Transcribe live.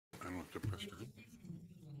to press down.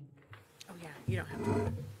 Oh, yeah, you don't have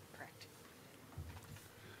to. Correct.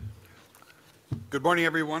 Good morning,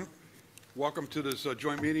 everyone. Welcome to this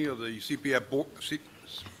joint meeting of the CMAP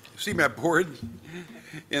Board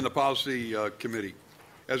and the Policy Committee.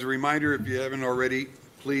 As a reminder, if you haven't already,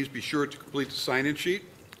 please be sure to complete the sign-in sheet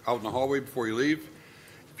out in the hallway before you leave.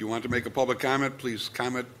 If you want to make a public comment, please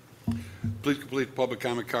complete the public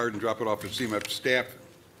comment card and drop it off to CMAP staff.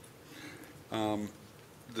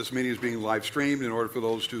 This meeting is being live streamed. In order for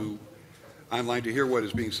those online to hear what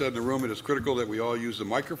is being said in the room, it is critical that we all use the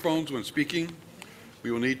microphones when speaking.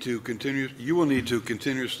 You will need to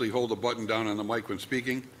continuously hold the button down on the mic when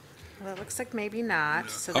speaking. Well, it looks like maybe not,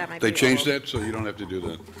 so that might be They changed old. that, so you don't have to do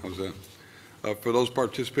that. How's that? For those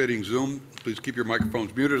participating Zoom, please keep your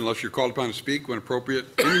microphones muted unless you're called upon to speak. When appropriate,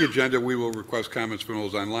 in the agenda, we will request comments from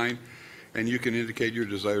those online, and you can indicate your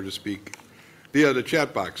desire to speak via the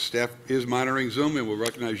chat box. Staff is monitoring Zoom and will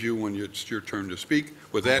recognize you when it's your turn to speak.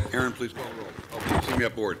 With that, Aaron, please call the roll.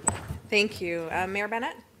 CMAP Board. Thank you. Mayor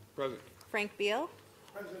Bennett? Present. Frank Beal?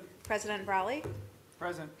 Present. President Brawley?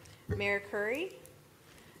 Present. Mayor Curry?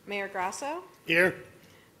 Mayor Grasso? Here.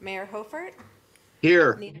 Mayor Hofert?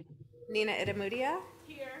 Here. Nina Itamudia?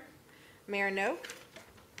 Here. Mayor Noak?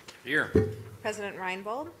 Here. President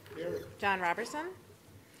Reinbold? Here. John Robertson?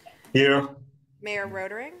 Here. Mayor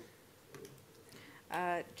Rodering?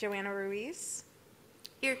 Joanna Ruiz?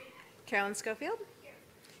 Here. Carolyn Schofield? Here.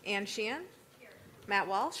 Ann Sheehan? Here. Matt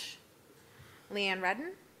Walsh? Leanne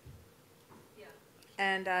Redden? Here.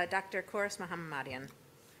 And Dr. Koris Mohammadian.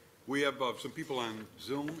 We have some people on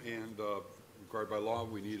Zoom, and required by law,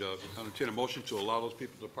 we need to entertain a motion to allow those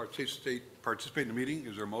people to participate in the meeting.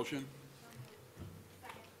 Is there a motion?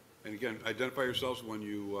 And again, identify yourselves when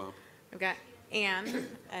you I've got Ann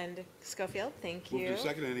and Schofield. Thank move you. to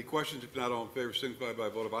second. Any questions? If not, all in favor, signify by a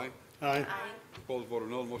vote of aye. Aye. Opposed, vote of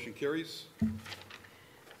no. The motion carries.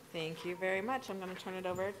 Thank you very much. I'm going to turn it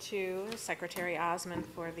over to Secretary Osmond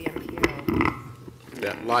for the MPO.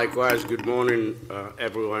 Yeah, likewise, good morning,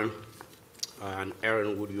 everyone. And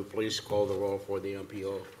Aaron, would you please call the roll for the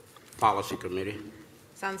MPO Policy Committee?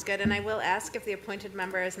 Sounds good. And I will ask if the appointed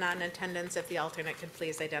member is not in attendance, if the alternate could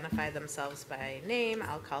please identify themselves by name.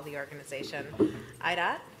 I'll call the organization.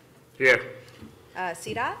 IDOT? Here.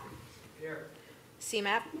 CDOT? Here.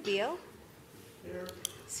 CMAP Beal? Here.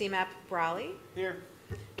 CMAP Brawley? Here.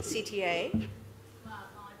 CTA?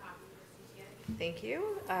 Thank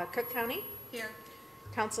you. Cook County? Here.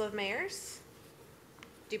 Council of Mayors?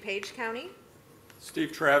 DuPage County?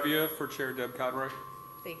 Steve Travia for Chair Deb Conroy.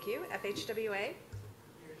 Thank you. FHWA?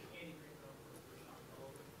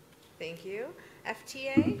 Thank you.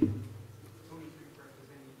 FTA?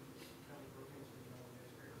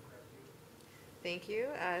 Thank you.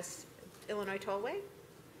 Illinois Tollway?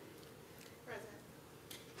 Present.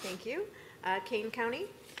 Thank you. Kane County?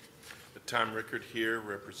 Tom Rickard here,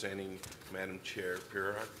 representing Madam Chair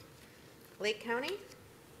Pirard. Lake County?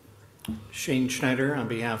 Shane Schneider on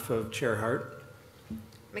behalf of Chair Hart.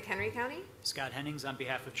 McHenry County? Scott Hennings on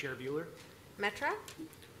behalf of Chair Bueller. Metra?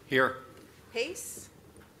 Here. Pace?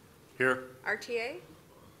 Here. RTA?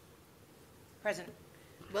 Present.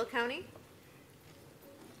 Will County?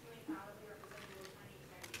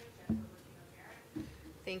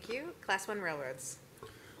 Thank you. Class 1 Railroads?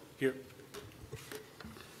 Here.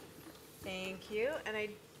 Thank you. And I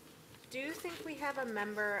do think we have a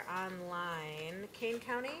member online. Kane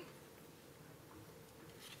County?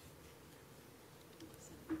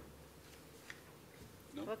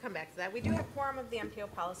 We'll come back to that. We do have quorum of the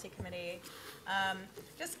MPO Policy Committee.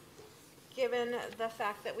 Just given the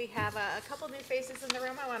fact that we have a couple new faces in the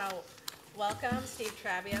room, I want to welcome Steve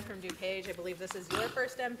Travia from DuPage. I believe this is your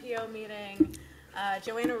first MPO meeting.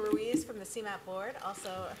 Joanna Ruiz from the CMAP Board,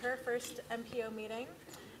 also her first MPO meeting.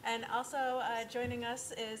 And also joining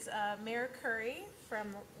us is Mayor Curry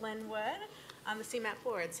from Linwood on the CMAP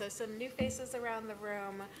Board. So some new faces around the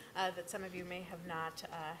room that some of you may have not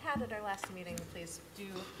had at our last meeting. Please do.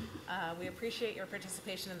 We appreciate your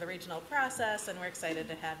participation in the regional process, and we're excited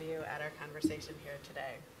to have you at our conversation here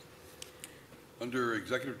today. Under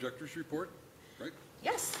Executive Director's Report, right?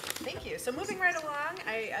 Yes, thank you. So moving right along,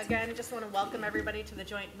 I again just want to welcome everybody to the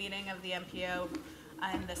joint meeting of the MPO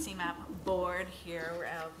and the CMAP board here.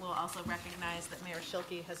 We'll also recognize that Mayor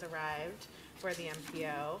Schilke has arrived for the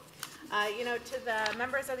MPO. You know, to the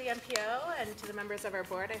members of the MPO and to the members of our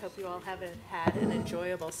board, I hope you all have had an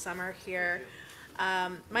enjoyable summer here.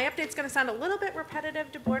 My update's going to sound a little bit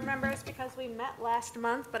repetitive to board members because we met last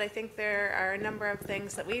month, but I think there are a number of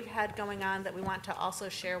things that we've had going on that we want to also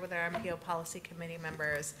share with our MPO Policy Committee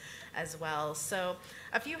members as well. So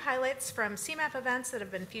a few highlights from CMAP events that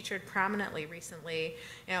have been featured prominently recently.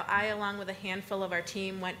 You know, I, along with a handful of our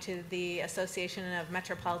team, went to the Association of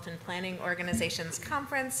Metropolitan Planning Organizations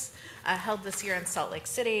Conference held this year in Salt Lake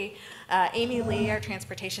City. Amy Lee, our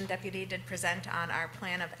transportation deputy, did present on our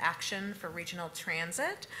plan of action for regional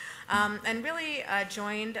transit, and really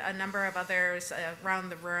joined a number of others around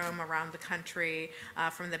the room, around the country,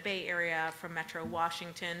 from the Bay Area, from Metro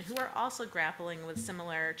Washington, who are also grappling with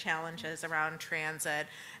similar challenges around transit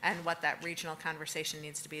and what that regional conversation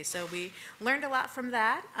needs to be. So we learned a lot from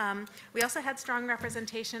that. We also had strong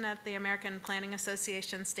representation at the American Planning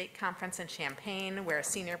Association State Conference in Champaign, where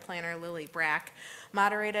senior planner Lily Brack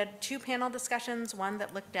moderated 2 panel discussions, one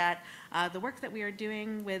that looked at the work that we are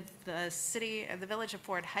doing with the city, the village of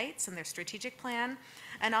Ford Heights and their strategic plan,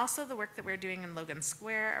 and also the work that we're doing in Logan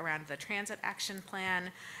Square around the transit action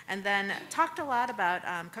plan, and then talked a lot about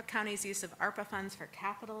Cook County's use of ARPA funds for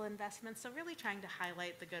capital investments, so really trying to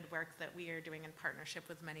highlight the good work that we are doing in partnership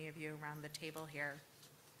with many of you around the table here.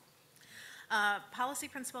 Policy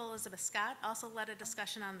Principal Elizabeth Scott also led a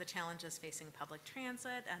discussion on the challenges facing public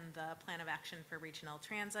transit and the plan of action for regional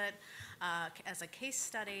transit. As a case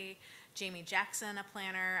study, Jamie Jackson, a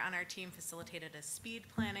planner on our team, facilitated a speed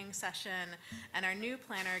planning session, and our new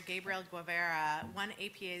planner, Gabriel Guevara, won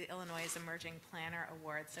APA Illinois' Emerging Planner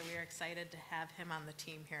Award, so we are excited to have him on the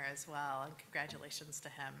team here as well, and congratulations to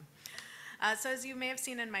him. So as you may have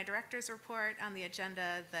seen in my director's report on the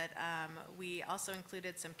agenda, that we also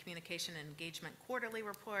included some communication and engagement quarterly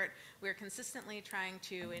report. We're consistently trying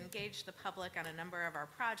to engage the public on a number of our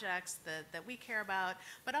projects that we care about,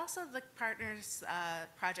 but also the partners,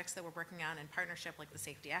 projects that we're working on in partnership, like the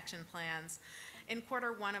safety action plans. In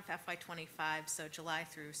Q1 of FY25, so July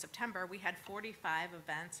through September, we had 45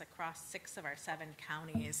 events across 6 of our 7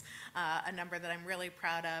 counties, a number that I'm really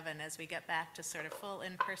proud of. And as we get back to sort of full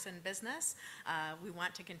in-person business, we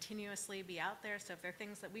want to continuously be out there. So if there are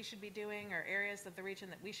things that we should be doing or areas of the region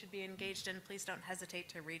that we should be engaged in, please don't hesitate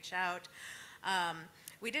to reach out.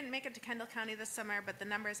 We didn't make it to Kendall County this summer, but the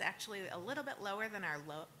number is actually a little bit lower than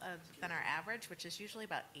our average, which is usually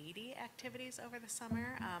about 80 activities over the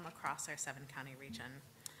summer across our 7-county region.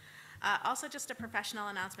 Also, just a professional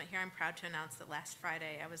announcement here. I'm proud to announce that last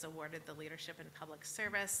Friday I was awarded the Leadership in Public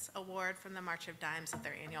Service Award from the March of Dimes at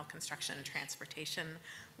their annual Construction and Transportation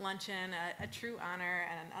Luncheon. A true honor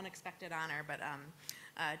and an unexpected honor, but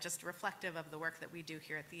just reflective of the work that we do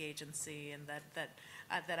here at the agency, and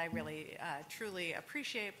that I really truly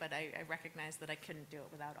appreciate, but I recognize that I couldn't do it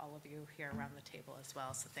without all of you here around the table as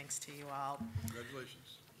well, so thanks to you all.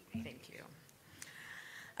 Congratulations. Thank you.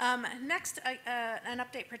 Next, an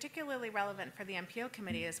update particularly relevant for the MPO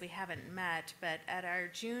committee, as we haven't met, but at our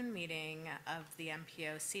June meeting of the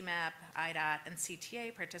MPO, CMAP, IDOT, and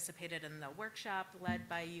CTA participated in the workshop led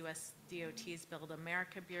by US DOT's Build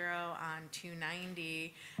America Bureau on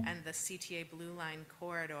 290 and the CTA Blue Line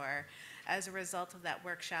Corridor. As a result of that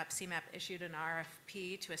workshop, CMAP issued an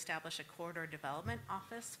RFP to establish a corridor development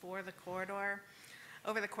office for the corridor.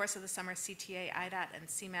 Over the course of the summer, CTA, IDOT, and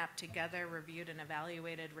CMAP together reviewed and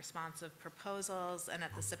evaluated responsive proposals, and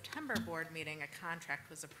at the September board meeting, a contract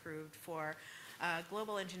was approved for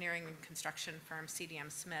global engineering and construction firm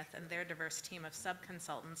CDM Smith and their diverse team of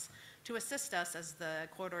sub-consultants to assist us as the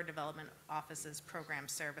Corridor Development Office's program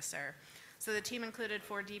servicer. So the team included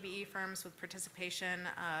 4 DBE firms with participation,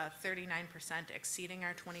 39% exceeding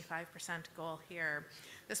our 25% goal here.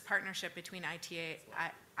 This partnership between IDOT,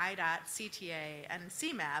 CTA, and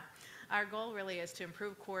CMAP, our goal really is to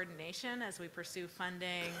improve coordination as we pursue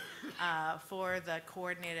funding for the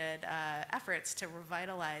coordinated efforts to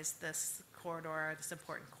revitalize this corridor, this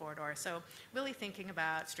important corridor. So really thinking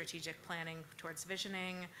about strategic planning towards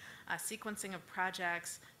visioning, sequencing of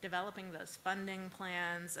projects, developing those funding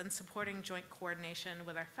plans, and supporting joint coordination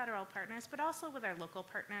with our federal partners, but also with our local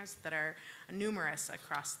partners that are numerous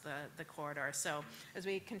across the corridor. So as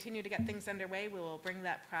we continue to get things underway, we will bring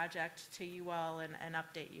that project to you all and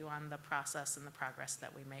update you on the process and the progress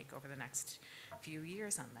that we make over the next few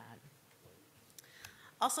years on that.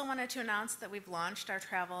 Also wanted to announce that we've launched our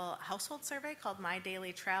travel household survey called My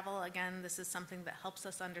Daily Travel. Again, this is something that helps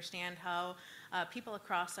us understand how people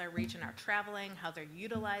across our region are traveling, how they're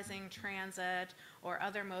utilizing transit, or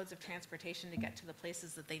other modes of transportation to get to the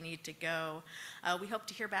places that they need to go. We hope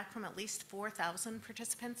to hear back from at least 4,000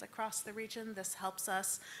 participants across the region. This helps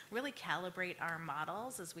us really calibrate our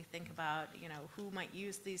models as we think about, who might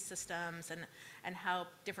use these systems and how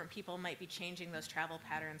different people might be changing those travel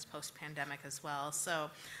patterns post-pandemic as well.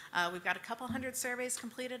 So we've got a couple hundred surveys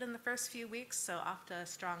completed in the first few weeks, so off to a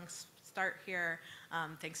strong start here.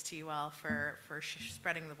 Thanks to you all for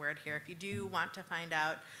spreading the word here. If you do want to find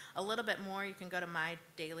out a little bit more, you can go to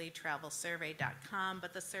mydailytravelsurvey.com,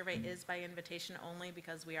 but the survey is by invitation only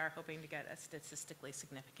because we are hoping to get a statistically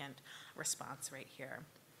significant response rate here.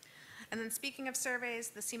 And then speaking of surveys,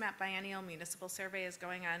 the CMAP Biennial Municipal Survey is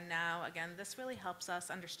going on now. Again, this really helps us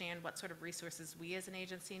understand what sort of resources we as an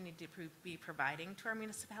agency need to be providing to our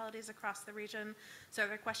municipalities across the region. So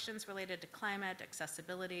there are questions related to climate,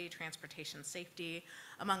 accessibility, transportation safety,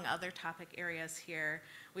 among other topic areas here.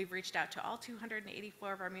 We've reached out to all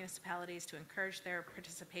 284 of our municipalities to encourage their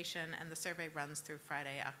participation, and the survey runs through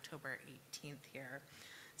Friday, October 18th here.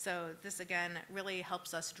 So this, again, really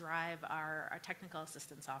helps us drive our technical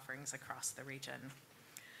assistance offerings across the region.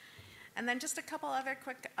 And then just a couple other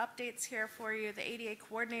quick updates here for you. The ADA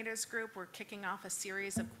Coordinators Group, we're kicking off a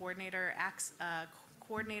series of coordinator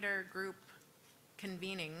group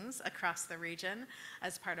convenings across the region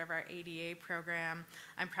as part of our ADA program.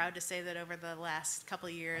 I'm proud to say that over the last couple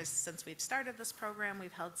of years since we've started this program,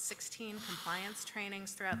 we've held 16 compliance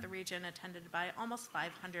trainings throughout the region, attended by almost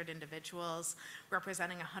 500 individuals,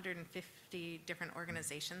 representing 150 different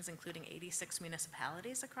organizations, including 86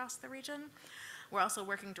 municipalities across the region. We're also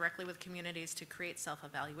working directly with communities to create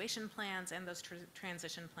self-evaluation plans and those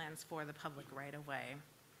transition plans for the public right away.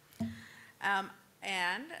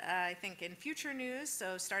 And I think in future news,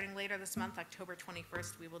 so starting later this month, October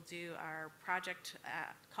 21st, we will do our project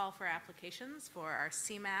call for applications for our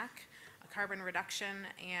CMAQ, Carbon Reduction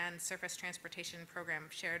and Surface Transportation Program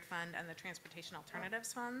Shared Fund, and the Transportation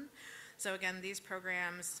Alternatives Fund. So again, these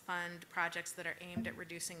programs fund projects that are aimed at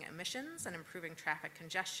reducing emissions and improving traffic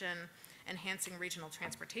congestion, enhancing regional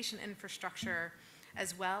transportation infrastructure,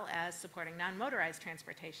 as well as supporting non-motorized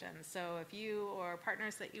transportation. So if you or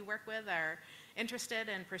partners that you work with are interested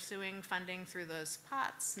in pursuing funding through those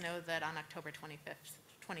pots, know that on October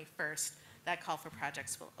 21st, that call for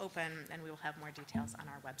projects will open, and we will have more details on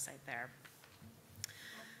our website there.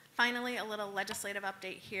 Finally, a little legislative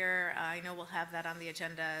update here. I know we'll have that on the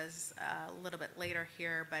agendas a little bit later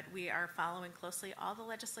here, but we are following closely all the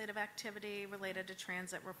legislative activity related to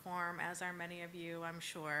transit reform, as are many of you, I'm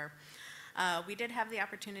sure. We did have the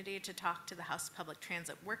opportunity to talk to the House Public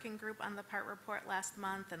Transit Working Group on the PART report last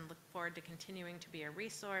month, and look forward to continuing to be a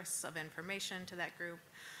resource of information to that group.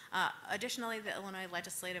 Additionally, the Illinois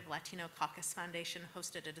Legislative Latino Caucus Foundation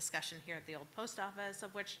hosted a discussion here at the old post office,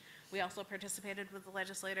 of which we also participated with the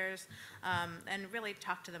legislators, and really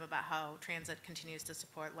talked to them about how transit continues to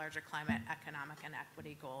support larger climate, economic, and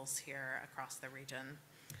equity goals here across the region.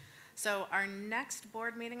 So our next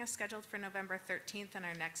board meeting is scheduled for November 13th, and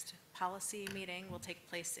our next policy meeting will take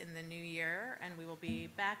place in the new year, and we will be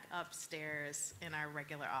back upstairs in our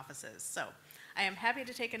regular offices. So I am happy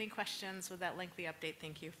to take any questions with that lengthy update.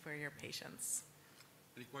 Thank you for your patience.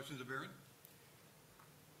 Any questions of Aaron?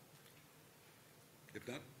 If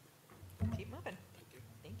not, Keep moving.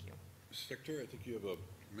 Thank you. Mr. Secretary, I think you have a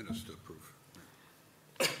minutes to approve.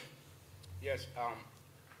 Yes,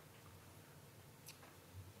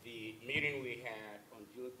 the meeting we had on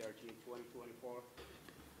June 13, 2024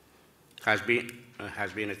 has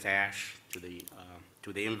been attached to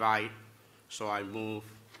the invite. So I move,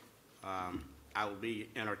 I will be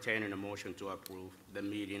entertaining a motion to approve the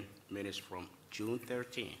meeting minutes from June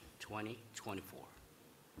 13, 2024.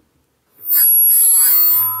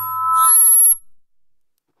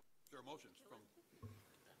 There are motions from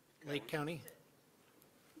Lake County?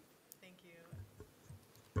 Thank you.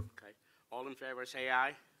 Okay. All in favor, say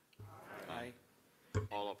aye. Aye.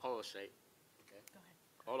 All opposed, say. Okay. Go ahead.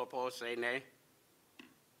 All opposed, say nay.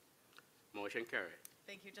 Motion carried.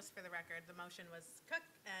 Thank you. Just for the record, the motion was Cook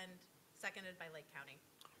and seconded by Lake County.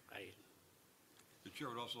 Aye. The chair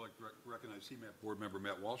would also like to recognize CMAP board member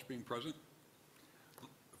Matt Walsh being present.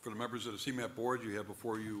 For the members of the CMAP board, you have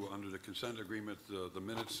before you, under the consent agreement, the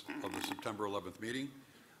minutes of the September 11th meeting.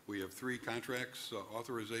 We have 3 contracts,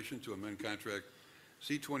 authorization to amend contract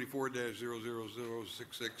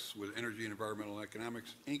C24-00066 with Energy and Environmental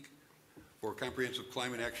Economics, Inc. for comprehensive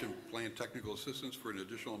climate action plan technical assistance for an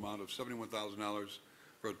additional amount of $71,000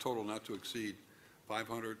 for a total not to exceed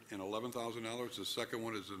 $511,000. The second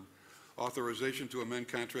one is an authorization to amend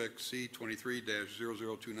contract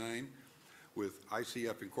C23-0029 with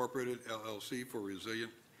ICF Incorporated, LLC for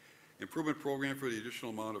resilient improvement program for the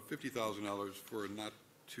additional amount of $50,000 for a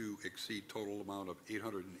not-to-exceed total amount of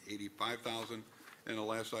 $885,000. And the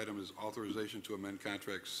last item is authorization to amend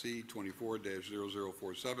contract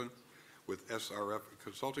C24-0047 with SRF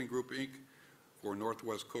Consulting Group, Inc. for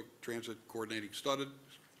Northwest Cook Transit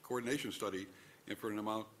Coordination Study, and for an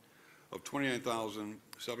amount of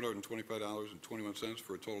 $29,725.21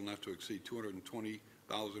 for a total not to exceed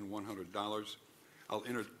 $220,100. I'll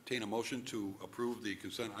entertain a motion to approve the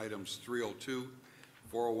consent items 302,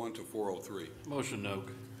 401 to 403. Motion,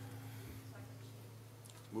 Noak.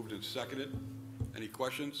 Moved and seconded. Any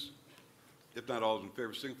questions? If not, all those in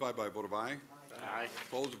favor signify by a vote of aye. Aye.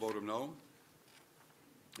 Opposed, a vote of no.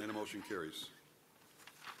 And the motion carries.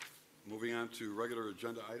 Moving on to regular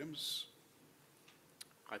agenda items.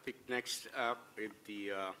 I think next up is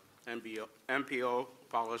the MPO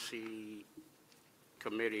Policy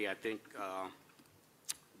Committee, I think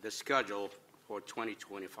the schedule for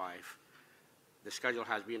 2025. The schedule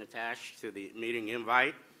has been attached to the meeting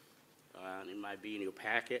invite. It might be in your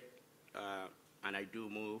packet. And I do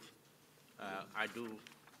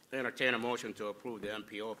entertain a motion to approve the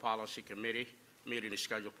MPO Policy Committee meeting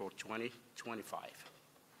schedule for 2025.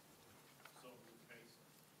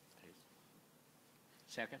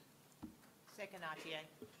 Second? Second RTA.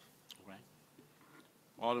 Right.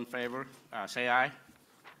 All in favor, say aye.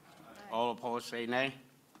 All opposed, say nay.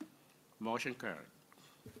 Motion carried.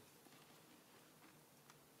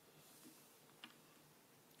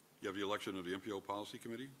 You have the election of the MPO Policy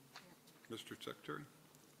Committee, Mr. Secretary.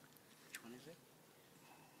 Which one is it?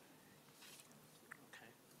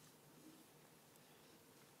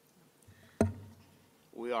 Okay.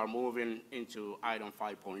 We are moving into item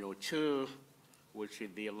 5.02, which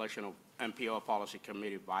is the election of MPO Policy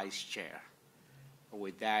Committee Vice Chair.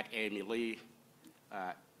 With that, Amy Lee,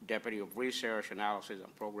 Deputy of Research, Analysis,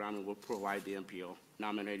 and Programming, will provide the MPO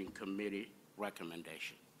nominating committee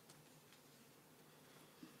recommendation.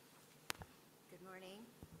 Good morning.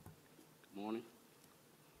 Good morning.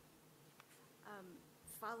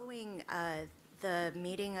 Following the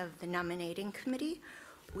meeting of the nominating committee,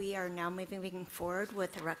 we are now moving forward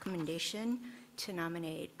with a recommendation to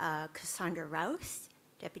nominate Cassandra Rouse,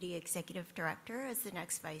 Deputy Executive Director, as the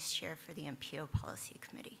next Vice Chair for the MPO Policy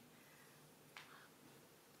Committee.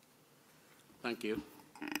 Thank you.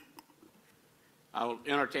 I will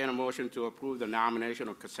entertain a motion to approve the nomination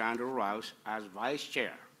of Cassandra Rouse as Vice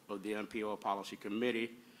Chair of the MPO Policy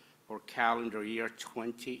Committee for calendar year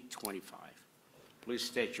 2025. Please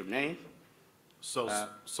state your name. So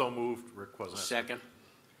moved, Rick Quazneski. Second.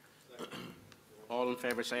 All in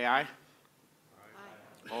favor, say aye.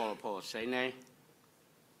 All opposed, say nay.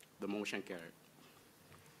 The motion carried.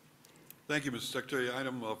 Thank you, Mr. Secretary.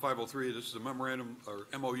 Item 503, this is a memorandum, or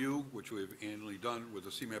MOU, which we have annually done with the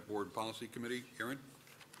CMAP Board and Policy Committee. Erin?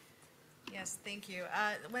 Yes, thank you.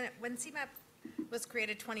 When CMAP was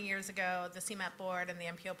created 20 years ago, the CMAP Board and the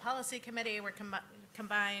MPO Policy Committee were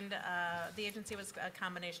combined. The agency was a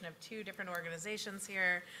combination of two different organizations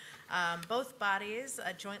here. Both bodies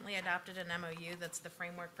jointly adopted an MOU that's the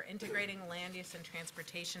framework for integrating land use and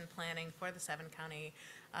transportation planning for the seven-county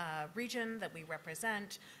region that we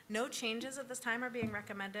represent. No changes at this time are being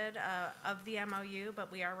recommended of the MOU, but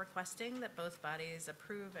we are requesting that both bodies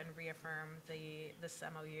approve and reaffirm this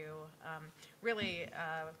MOU, really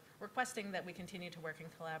requesting that we continue to work in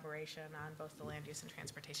collaboration on both the land use and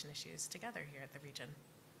transportation issues together here at the region.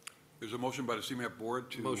 There's a motion by the CMAP Board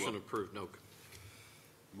to... Motion approved, Noak.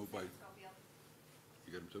 Moved by...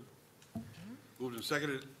 You got him too? Moved and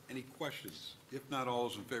seconded. Any questions? If not, all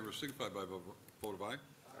those in favor signify by a vote of aye.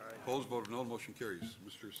 Opposed, vote of no. Motion carries.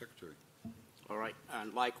 Mr. Secretary. All right,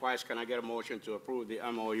 and likewise, can I get a motion to approve the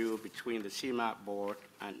MOU between the CMAP Board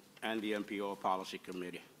and the MPO Policy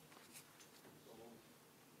Committee?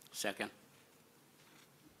 Second.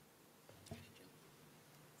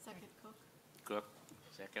 Second, Cook. Cook,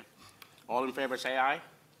 second. All in favor, say aye.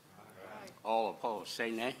 All opposed,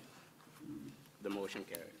 say nay. The motion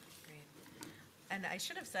carried. Great. And I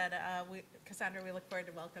should have said, Cassandra, we look forward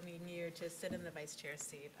to welcoming you to sit in the vice chair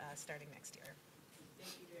seat starting next year.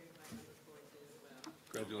 Thank you very much. I look forward to it as well.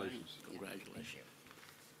 Congratulations. Congratulations.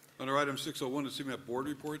 Under item 601, the CMAP Board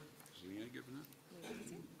report. Is Leanne giving that?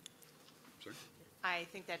 Sorry? I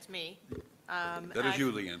think that's me. That is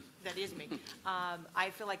you, Leanne. That is me. I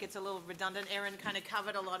feel like it's a little redundant. Erin kind of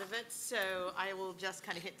covered a lot of it, so I will just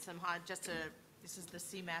kind of hit some hard, this is the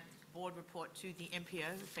CMAP Board report to the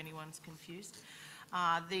MPO, if anyone's confused.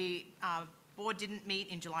 The board didn't meet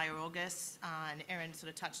in July or August, and Erin sort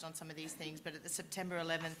of touched on some of these things, but at the September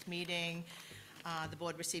 11th meeting, The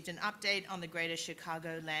board received an update on the Greater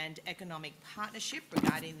Chicagoland Economic Partnership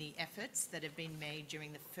regarding the efforts that have been made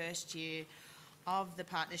during the first year of the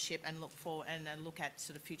partnership, and look at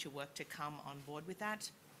sort of future work to come on board with that.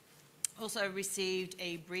 Also received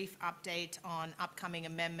a brief update on upcoming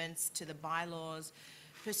amendments to the bylaws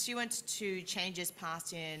pursuant to changes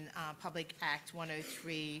passed in Public Act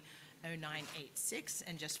 1030986.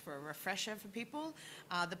 And just for a refresher for people,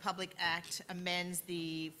 the Public Act amends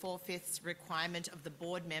the 4/5 requirement of the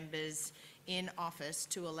board members in office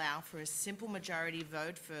to allow for a simple majority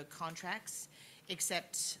vote for contracts,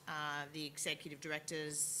 except the executive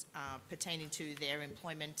directors pertaining to their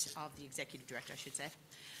employment of the executive director, I should say.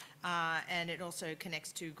 And it also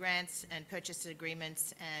connects to grants and purchase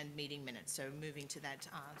agreements and meeting minutes, so moving to that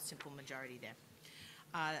simple majority there.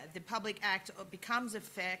 The Public Act becomes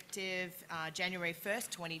effective January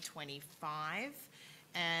 1st, 2025,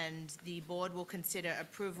 and the board will consider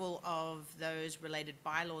approval of those related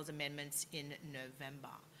bylaws amendments in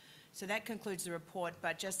November. So that concludes the report,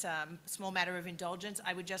 but just a small matter of indulgence.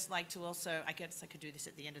 I would just like to also, I guess I could do this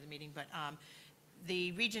at the end of the meeting, but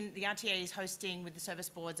the RTA is hosting with the service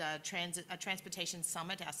boards a transportation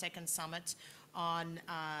summit, our second summit, on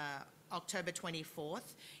October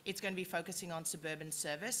 24th. It's going to be focusing on suburban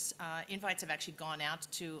service. Invites have actually gone out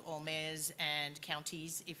to all mayors and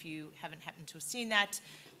counties. If you haven't happened to have seen that,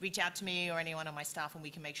 reach out to me or anyone on my staff and we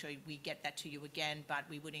can make sure we get that to you again, but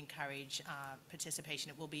we would encourage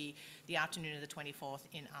participation. It will be the afternoon of the 24th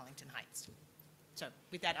in Arlington Heights. So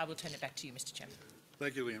with that, I will turn it back to you, Mr. Chairman.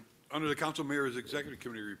 Thank you, Liam. Under the Council Mayor's Executive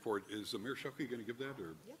Committee report, is Mayor Schuelke going to give that,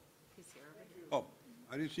 or? Yep, he's here already. Oh,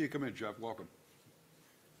 I didn't see you come in, Jeff. Welcome.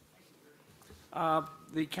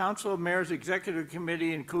 The Council of Mayors Executive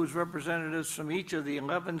Committee includes representatives from each of the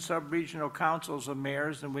 11 sub-regional councils of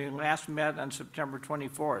mayors, and we last met on September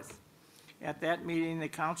 24th. At that meeting, the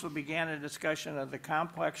council began a discussion of the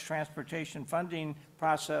complex transportation funding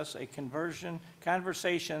process, a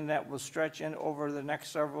conversation that will stretch in over the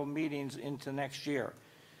next several meetings into next year.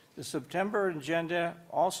 The September agenda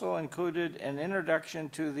also included an introduction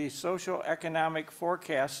to the social economic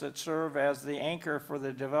forecasts that serve as the anchor for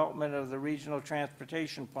the development of the regional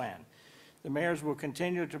transportation plan. The mayors will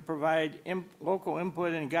continue to provide local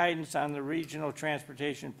input and guidance on the regional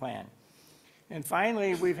transportation plan. And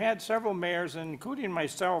finally, we've had several mayors, including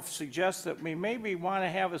myself, suggest that we maybe want to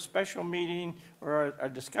have a special meeting or a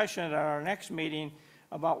discussion at our next meeting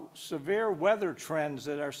about severe weather trends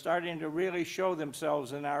that are starting to really show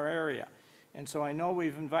themselves in our area. And so I know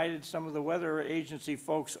we've invited some of the weather agency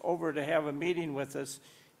folks over to have a meeting with us,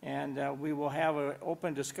 and we will have an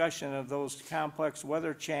open discussion of those complex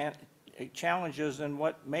weather challenges and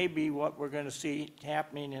what we're going to see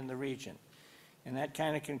happening in the region. And that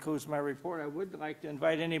kind of concludes my report. I would like to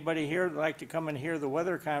invite anybody here who'd like to come and hear the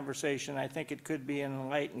weather conversation. I think it could be an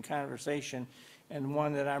enlightened conversation, and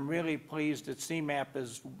one that I'm really pleased that CMAP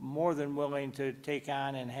is more than willing to take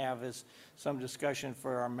on and have as some discussion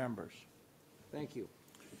for our members. Thank you.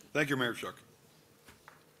 Thank you, Mayor Schuelke.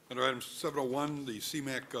 Under item 701, the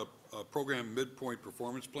CMAC Program Midpoint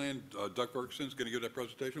Performance Plan, Doug Ferguson is going to give that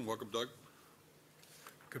presentation. Welcome, Doug.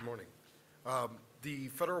 Good morning. The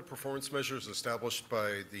federal performance measures established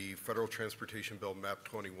by the Federal Transportation Bill MAP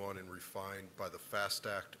 21 and refined by the FAST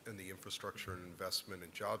Act and the Infrastructure and Investment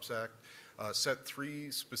and Jobs Act set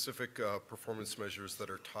three specific performance measures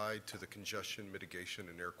that are tied to the Congestion Mitigation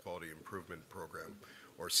and Air Quality Improvement Program,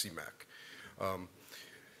 or CMAQ.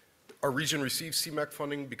 Our region receives CMAQ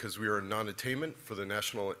funding because we are in non-attainment for the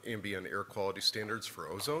National Ambient Air Quality Standards for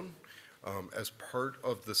ozone. As part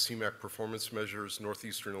of the CMAQ performance measures,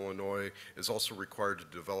 Northeastern Illinois is also required to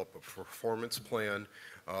develop a performance plan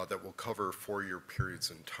that will cover 4-year periods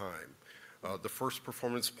in time. The first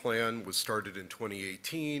performance plan was started in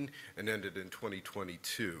 2018 and ended in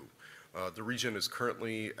 2022. The region is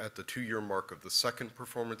currently at the 2-year mark of the second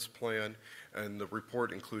performance plan, and the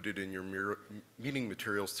report included in your meeting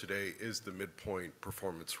materials today is the midpoint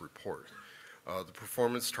performance report. The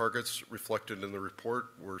performance targets reflected in the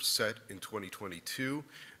report were set in 2022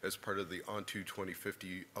 as part of the ONTO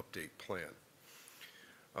 2050 update plan.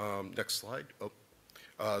 Next slide.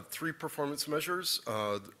 Three performance measures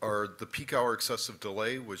are the peak hour excessive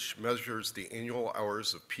delay, which measures the annual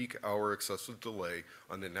hours of peak hour excessive delay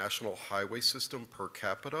on the national highway system per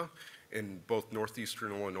capita in both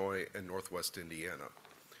Northeastern Illinois and Northwest Indiana.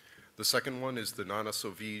 The second one is the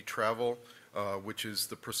non-SOV travel, which is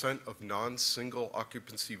the percent of non-single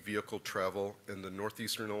occupancy vehicle travel in the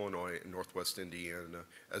Northeastern Illinois and Northwest Indiana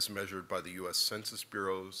as measured by the U.S. Census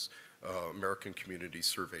Bureau's American Community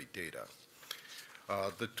Survey data.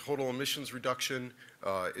 The total emissions reduction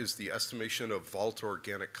is the estimation of volatile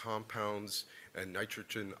organic compounds and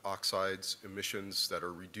nitrogen oxides emissions that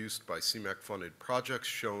are reduced by CMAQ-funded projects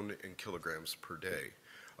shown in kilograms per day.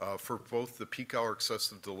 For both the peak hour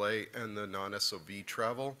excessive delay and the non-SOV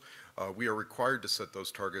travel, we are required to set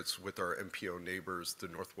those targets with our MPO neighbors, the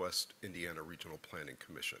Northwest Indiana Regional Planning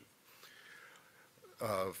Commission.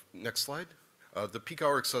 Next slide. The peak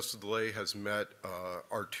hour excessive delay has met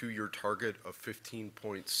our 2-year target of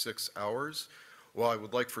 15.6 hours. While I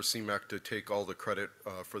would like for CMAQ to take all the credit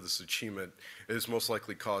for this achievement, it is most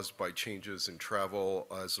likely caused by changes in travel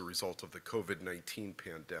as a result of the COVID-19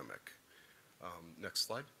 pandemic. Next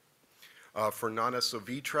slide. For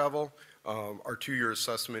non-SOV travel, our 2-year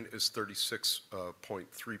assessment is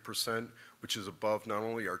 36.3%, which is above not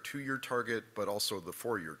only our 2-year target, but also the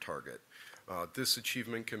 4-year target. This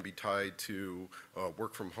achievement can be tied to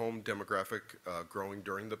work from home demographic growing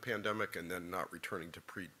during the pandemic and then not returning to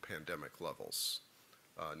pre-pandemic levels.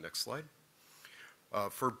 Next slide.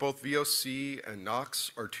 For both VOC and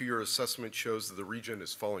NOx, our 2-year assessment shows that the region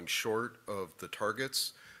is falling short of the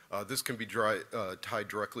targets. This can be tied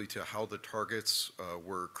directly to how the targets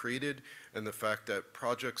were created and the fact that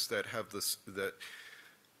projects that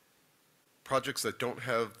don't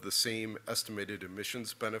have the same estimated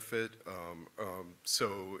emissions benefit.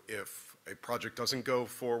 So if a project doesn't go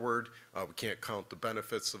forward, we can't count the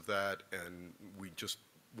benefits of that, and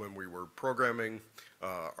when we were programming,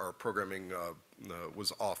 our programming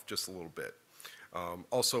was off just a little bit.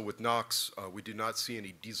 Also with NOx, we do not see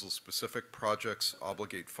any diesel-specific projects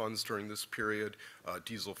obligate funds during this period.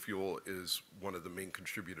 Diesel fuel is one of the main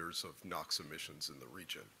contributors of NOx emissions in the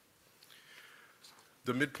region.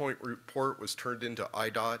 The midpoint report was turned into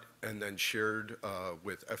IDOT and then shared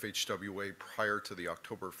with FHWA prior to the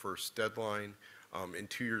October 1st deadline. In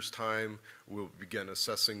 2 years' time, we'll begin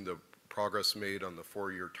assessing the progress made on the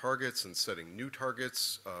 4-year targets and setting new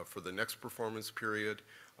targets for the next performance period.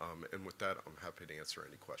 And with that, I'm happy to answer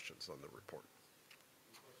any questions on the report.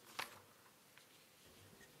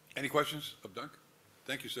 Any questions of Doug?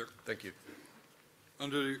 Thank you, sir. Thank you.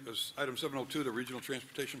 Under item 702, the Regional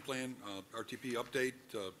Transportation Plan, RTP update,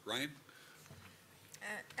 Ryan?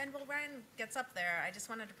 And while Ryan gets up there, I just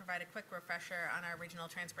wanted to provide a quick refresher on our regional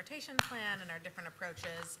transportation plan and our different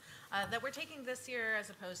approaches that we're taking this year as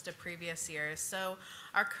opposed to previous years. So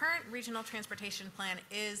our current regional transportation plan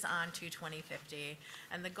is on to 2050,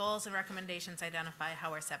 and the goals and recommendations identify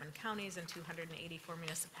how our 7 counties and 284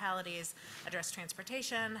 municipalities address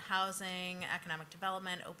transportation, housing, economic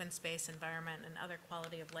development, open space, environment, and other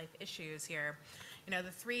quality of life issues here. You know,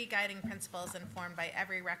 the 3 guiding principles informed by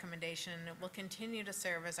every recommendation will continue to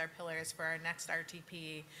serve as our pillars for our next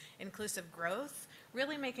RTP: inclusive growth,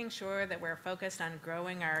 really making sure that we're focused on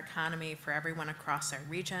growing our economy for everyone across our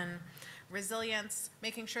region; resilience,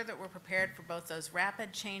 making sure that we're prepared for both those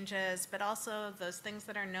rapid changes, but also those things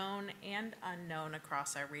that are known and unknown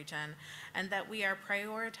across our region, and that we are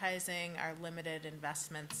prioritizing our limited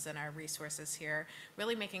investments and our resources here,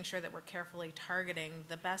 really making sure that we're carefully targeting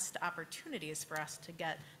the best opportunities for us to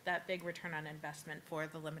get that big return on investment for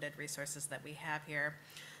the limited resources that we have here.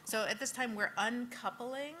 So at this time, we're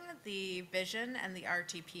uncoupling the vision and the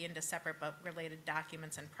RTP into separate but related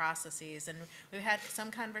documents and processes. And we've had some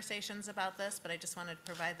conversations about this, but I just wanted to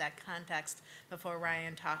provide that context before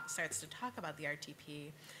Ryan starts to talk about the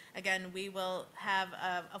RTP. Again, we will have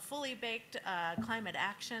a fully baked climate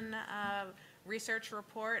action research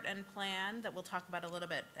report and plan that we'll talk about a little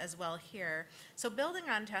bit as well here. So building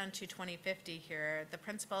on down to 2050 here, the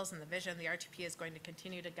principles and the vision, the RTP is going to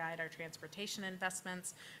continue to guide our transportation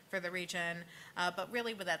investments for the region, but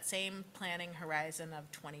really with that same planning horizon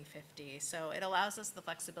of 2050. So it allows us the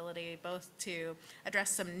flexibility both to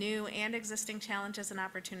address some new and existing challenges and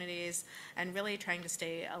opportunities, and really trying to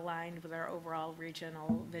stay aligned with our overall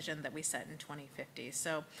regional vision that we set in 2050.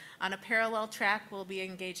 So on a parallel track, we'll be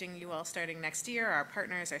engaging you all starting next year, our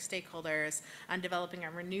partners, our stakeholders, on developing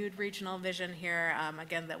a renewed regional vision here,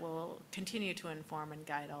 again, that will continue to inform and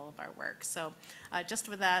guide all of our work. So just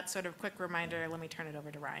with that sort of quick reminder, let me turn it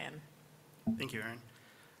over to Ryan. Thank you, Erin.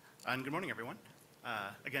 And good morning, everyone.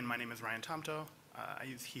 Again, my name is Ryan Tomto. I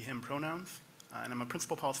use he, him pronouns, and I'm a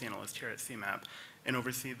principal policy analyst here at CMAP and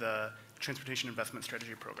oversee the Transportation Investment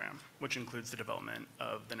Strategy Program, which includes the development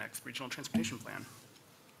of the next regional transportation plan.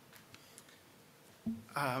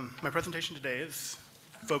 My presentation today is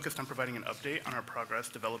focused on providing an update on our progress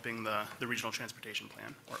developing the Regional Transportation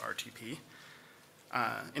Plan, or RTP.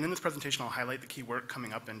 And in this presentation, I'll highlight the key work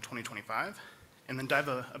coming up in 2025, and then dive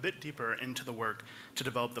a bit deeper into the work to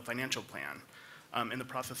develop the financial plan. In the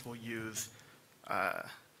process, we'll use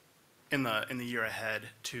in the year ahead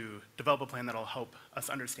to develop a plan that'll help us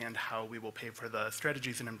understand how we will pay for the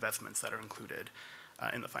strategies and investments that are included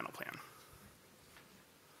in the final plan.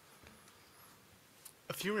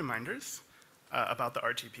 A few reminders about the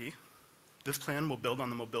RTP. This plan will build on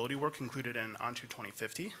the mobility work included in Onto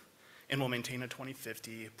 2050 and will maintain a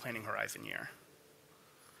 2050 planning horizon year.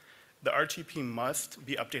 The RTP must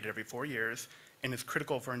be updated every 4 years and is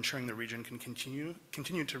critical for ensuring the region can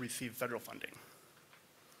continue to receive federal funding.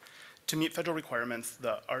 To meet federal requirements,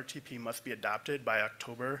 the RTP must be adopted by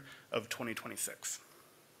October of 2026.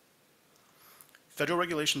 Federal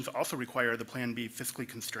regulations also require the plan be fiscally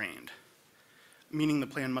constrained, meaning the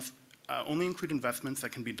plan must only include investments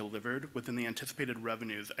that can be delivered within the anticipated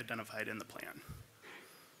revenues identified in the plan.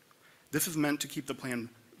 This is meant to keep the plan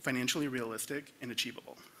financially realistic and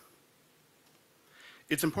achievable.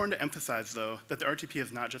 It's important to emphasize, though, that the RTP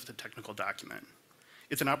is not just a technical document.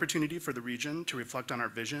 It's an opportunity for the region to reflect on our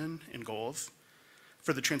vision and goals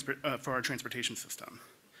for our transportation system,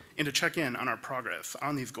 and to check in on our progress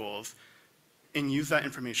on these goals and use that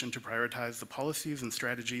information to prioritize the policies and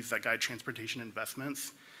strategies that guide transportation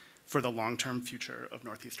investments for the long-term future of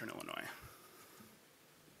Northeastern Illinois.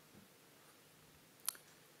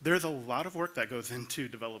 There's a lot of work that goes into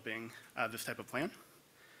developing this type of plan.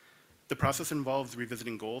 The process involves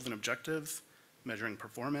revisiting goals and objectives, measuring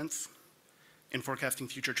performance, and forecasting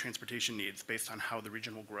future transportation needs based on how the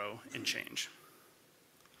region will grow and change.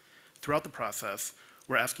 Throughout the process,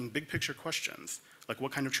 we're asking big picture questions, like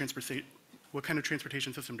what kind of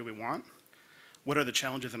transportation system do we want? What are the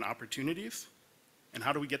challenges and opportunities? And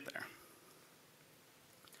how do we get there?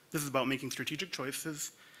 This is about making strategic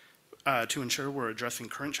choices to ensure we're addressing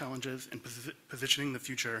current challenges and positioning the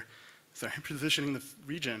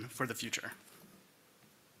region for the future.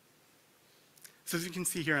 So as you can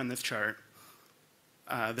see here on this chart,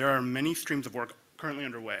 there are many streams of work currently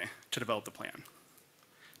underway to develop the plan.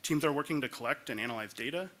 Teams are working to collect and analyze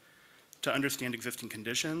data, to understand existing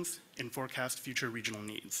conditions, and forecast future regional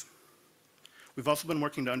needs. We've also been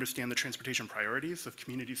working to understand the transportation priorities of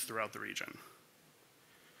communities throughout the region.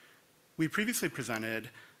 We previously presented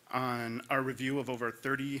on our review of over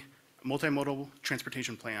 30 multimodal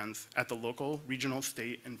transportation plans at the local, regional,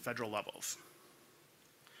 state, and federal levels.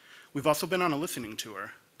 We've also been on a listening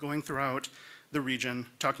tour, going throughout the region,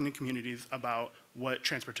 talking to communities about what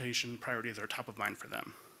transportation priorities are top of mind for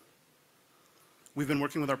them. We've been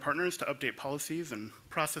working with our partners to update policies and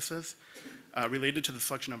processes related to the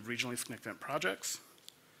selection of regionally significant projects,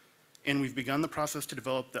 and we've begun the process to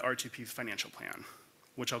develop the RTP's financial plan,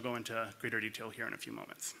 which I'll go into greater detail here in a few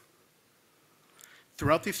moments.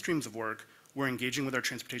 Throughout these streams of work, we're engaging with our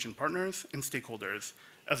transportation partners and stakeholders,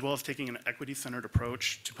 as well as taking an equity-centered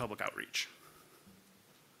approach to public outreach.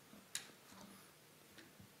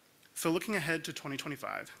 So looking ahead to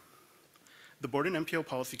 2025, the Board and MPO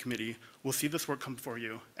Policy Committee will see this work come before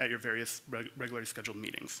you at your various regularly scheduled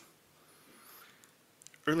meetings.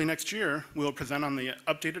 Early next year, we will present on the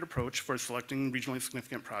updated approach for selecting regionally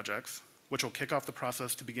significant projects, which will kick off the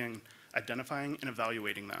process to begin identifying and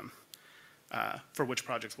evaluating them for which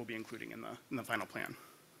projects we'll be including in the final plan.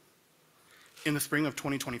 In the spring of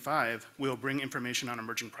 2025, we will bring information on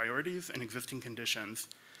emerging priorities and existing conditions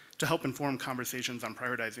to help inform conversations on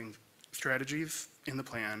prioritizing strategies in the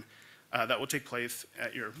plan that will take place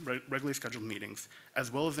at your regularly scheduled meetings,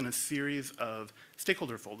 as well as in a series of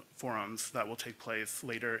stakeholder forums that will take place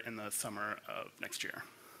later in the summer of next year.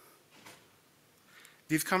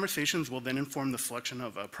 These conversations will then inform the selection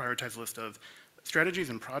of a prioritized list of strategies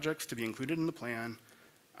and projects to be included in the plan,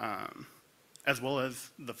 as well as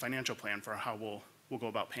the financial plan for how we'll go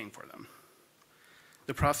about paying for them.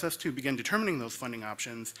 The process to begin determining those funding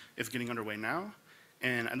options is getting underway now,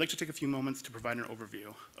 and I'd like to take a few moments to provide an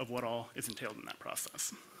overview of what all is entailed in that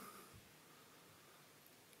process.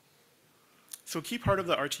 So a key part of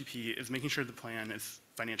the RTP is making sure the plan is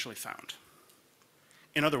financially sound.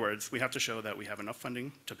 In other words, we have to show that we have enough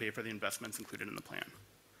funding to pay for the investments included in the plan.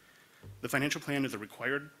 The financial plan is a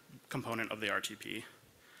required component of the RTP.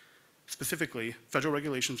 Specifically, federal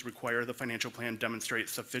regulations require the financial plan demonstrate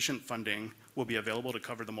sufficient funding will be available to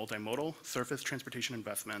cover the multimodal surface transportation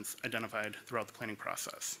investments identified throughout the planning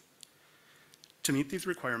process. To meet these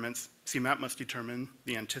requirements, CMAP must determine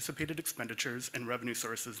the anticipated expenditures and revenue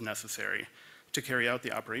sources necessary to carry out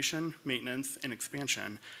the operation, maintenance, and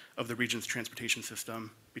expansion of the region's transportation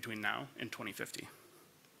system between now and 2050.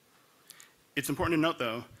 It's important to note,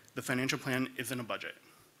 though, the financial plan isn't a budget.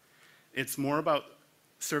 It's more about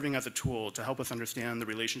serving as a tool to help us understand the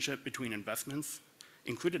relationship between investments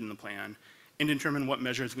included in the plan and determine what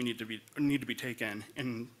measures we need to be taken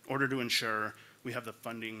in order to ensure we have the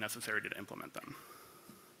funding necessary to implement them.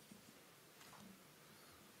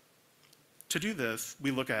 To do this,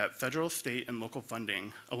 we look at federal, state, and local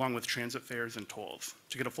funding, along with transit fares and tolls,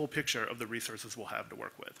 to get a full picture of the resources we'll have to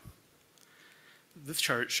work with. This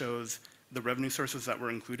chart shows the revenue sources that were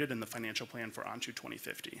included in the financial plan for ON to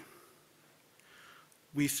 2050.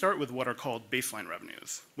 We start with what are called baseline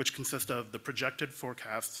revenues, which consist of the projected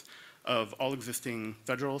forecasts of all existing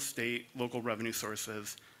federal, state, local revenue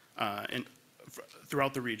sources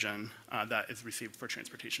throughout the region that is received for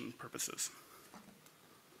transportation purposes.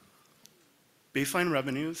 Baseline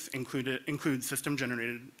revenues include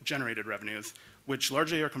system-generated revenues, which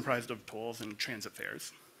largely are comprised of tolls and transit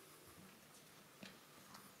fares.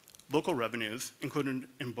 Local revenues include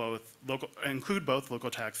both local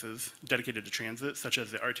taxes dedicated to transit, such as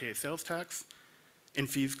the RTA sales tax, and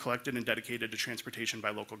fees collected and dedicated to transportation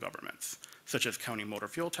by local governments, such as county motor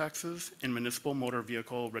fuel taxes and municipal motor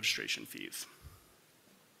vehicle registration fees.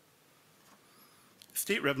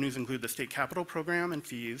 State revenues include the state capital program and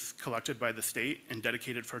fees collected by the state and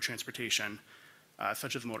dedicated for transportation,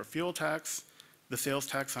 such as motor fuel tax, the sales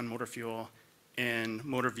tax on motor fuel, and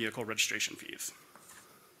motor vehicle registration fees.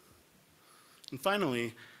 And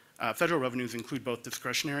finally, federal revenues include both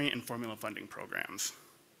discretionary and formula funding programs.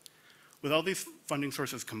 With all these funding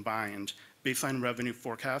sources combined, baseline revenue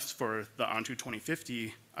forecasts for the ON to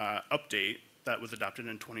 2050 update that was adopted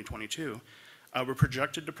in 2022 were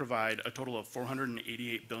projected to provide a total of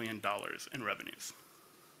 $488 billion in revenues.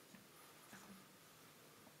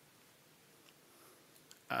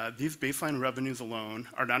 These baseline revenues alone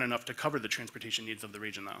are not enough to cover the transportation needs of the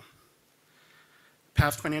region, though.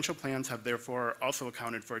 Past financial plans have therefore also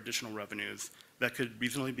accounted for additional revenues that could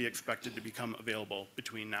reasonably be expected to become available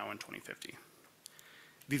between now and 2050.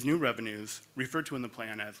 These new revenues, referred to in the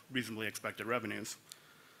plan as reasonably expected revenues,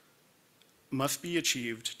 must be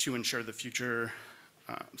achieved to ensure the future,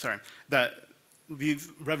 that these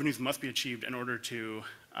revenues must be achieved in order to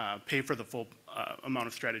pay for the full amount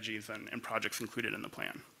of strategies and projects included in the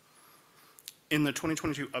plan. In the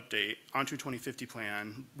 2022 update, ON to 2050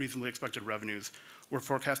 plan, reasonably expected revenues were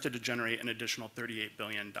forecasted to generate an additional $38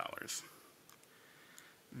 billion.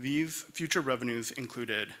 These future revenues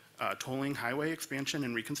included tolling highway expansion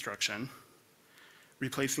and reconstruction,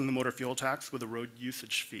 replacing the motor fuel tax with a road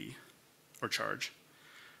usage fee or charge.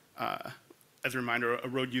 As a reminder, a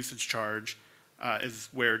road usage charge is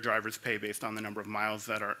where drivers pay based on the number of miles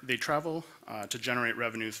that they travel to generate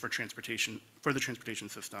revenues for the transportation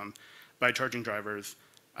system by charging drivers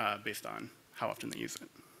based on how often they use it.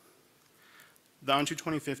 The ON to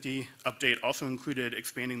 2050 update also included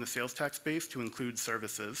expanding the sales tax base to include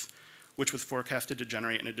services, which was forecasted to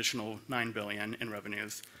generate an additional $9 billion in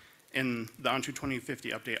revenues. And the ON to 2050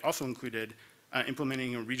 update also included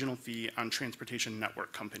implementing a regional fee on transportation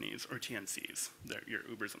network companies, or TNCs, your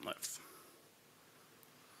Ubers and Lyfts,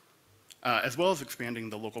 as well as expanding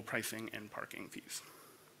the local pricing and parking fees.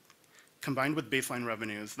 Combined with baseline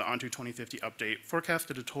revenues, the ON to 2050 update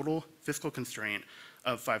forecasted a total fiscal constraint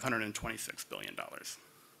of $526 billion.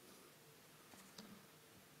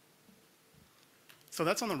 So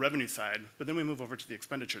that's on the revenue side, but then we move over to the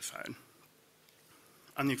expenditure side.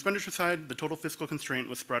 On the expenditure side, the total fiscal constraint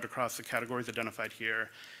was spread across the categories identified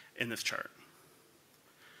here in this chart.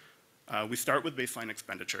 We start with baseline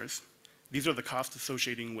expenditures. These are the costs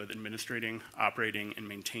associated with administrating, operating, and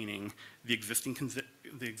maintaining the existing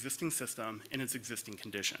system in its existing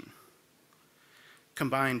condition.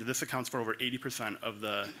 Combined, this accounts for over 80% of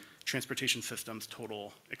the transportation system's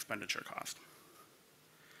total expenditure cost.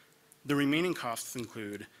 The remaining costs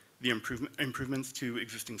include the improvements to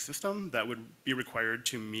existing system that would be required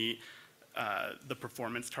to meet the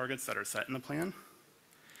performance targets that are set in the plan,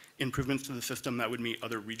 improvements to the system that would meet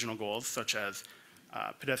other regional goals such as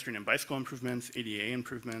pedestrian and bicycle improvements, ADA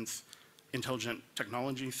improvements, intelligent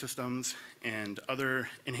technology systems, and other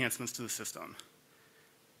enhancements to the system.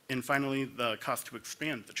 And finally, the cost to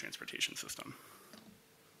expand the transportation system.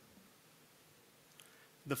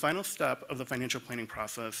 The final step of the financial planning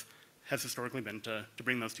process has historically been to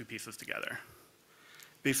bring those two pieces together.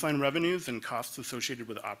 Baseline revenues and costs associated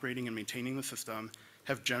with operating and maintaining the system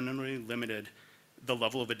have generally limited the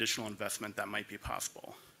level of additional investment that might be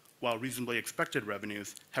possible, while reasonably expected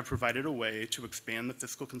revenues have provided a way to expand the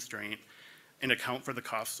fiscal constraint and account for the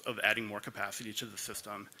costs of adding more capacity to the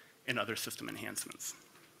system and other system enhancements.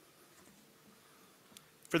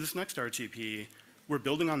 For this next RTP, we're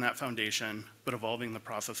building on that foundation, but evolving the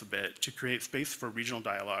process a bit to create space for regional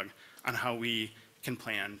dialogue on how we can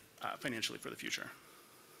plan financially for the future.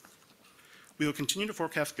 We will continue to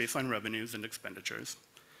forecast baseline revenues and expenditures,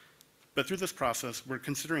 but through this process, we're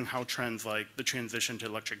considering how trends like the transition to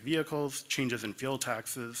electric vehicles, changes in fuel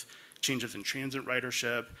taxes, changes in transit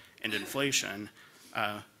ridership, and inflation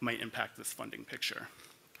might impact this funding picture.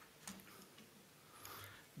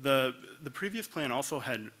 The previous plan also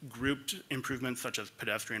had grouped improvements such as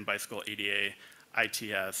pedestrian, bicycle, ADA,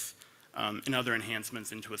 ITS, and other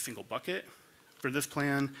enhancements into a single bucket. For this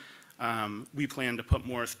plan, we plan to put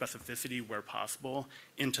more specificity where possible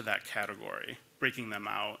into that category, breaking them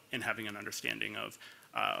out and having an understanding of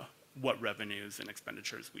what revenues and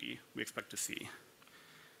expenditures we expect to see.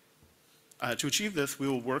 To achieve this, we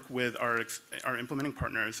will work with our implementing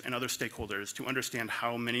partners and other stakeholders to understand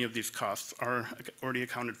how many of these costs are already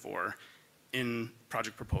accounted for in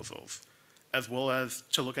project proposals, as well as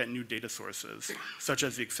to look at new data sources, such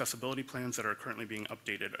as the accessibility plans that are currently being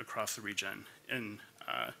updated across the region in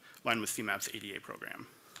line with CMAP's ADA program.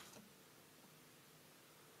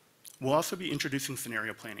 We'll also be introducing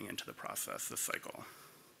scenario planning into the process this cycle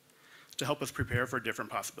to help us prepare for different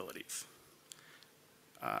possibilities.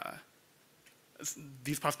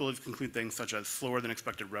 These possibilities include things such as slower than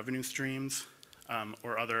expected revenue streams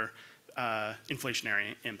or other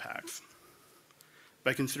inflationary impacts.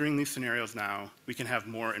 By considering these scenarios now, we can have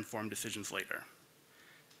more informed decisions later.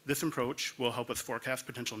 This approach will help us forecast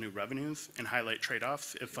potential new revenues and highlight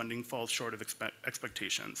trade-offs if funding falls short of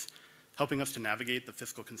expectations, helping us to navigate the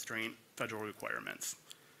fiscal constraint federal requirements.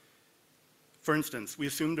 For instance, we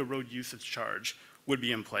assumed a road usage charge would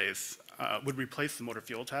be in place, would replace the motor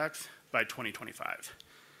fuel tax by 2025.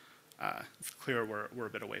 It's clear we're a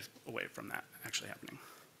bit away from that actually happening.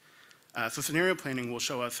 So scenario planning will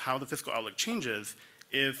show us how the fiscal outlook changes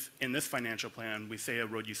if in this financial plan we say a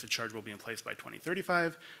road usage charge will be in place by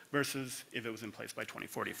 2035 versus if it was in place by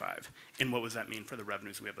 2045. And what does that mean for the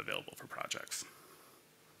revenues we have available for projects?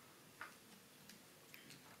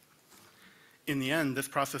 In the end, this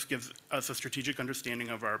process gives us a strategic understanding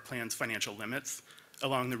of our plan's financial limits,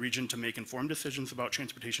 allowing the region to make informed decisions about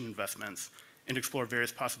transportation investments and explore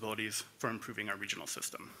various possibilities for improving our regional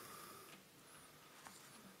system.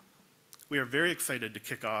 We are very excited to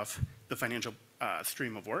kick off the financial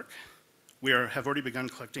stream of work. We have already begun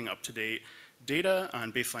collecting up-to-date data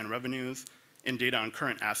on baseline revenues and data on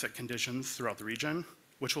current asset conditions throughout the region,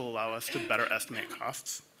 which will allow us to better estimate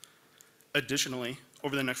costs. Additionally,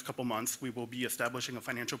 over the next couple months, we will be establishing a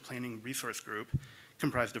financial planning resource group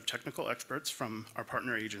comprised of technical experts from our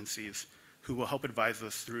partner agencies who will help advise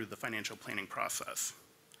us through the financial planning process,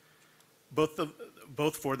 both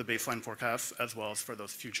for the baseline forecasts as well as for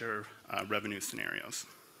those future revenue scenarios.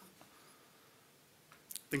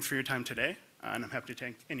 Thanks for your time today, and I'm happy to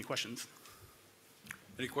take any questions.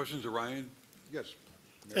 Any questions of Ryan? Yes.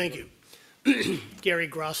 Thank you. Gary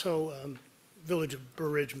Grosso, Village of Burr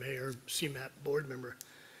Ridge Mayor, CMAP board member.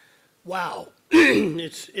 Wow,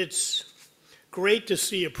 it's great to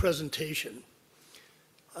see a presentation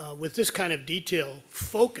with this kind of detail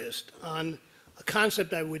focused on a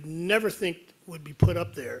concept I would never think would be put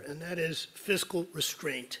up there, and that is fiscal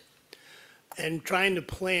restraint and trying to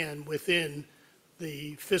plan within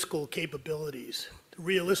the fiscal capabilities, the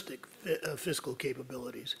realistic fiscal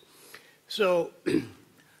capabilities. So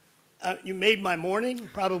you made my morning,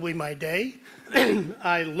 probably my day.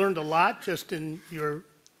 I learned a lot just in your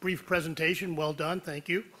brief presentation. Well done, thank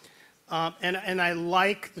you. And I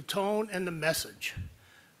like the tone and the message.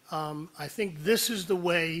 I think this is the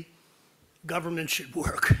way government should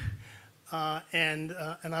work. And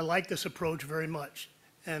I like this approach very much.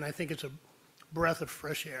 And I think it's a breath of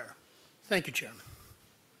fresh air. Thank you, Chairman.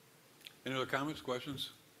 Any other comments,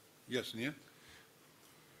 questions? Yes, Nia?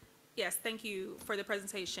 Yes, thank you for the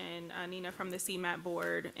presentation, Nina from the CMAP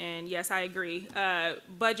board. And yes, I agree.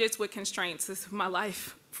 Budgets with constraints is my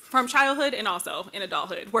life from childhood and also in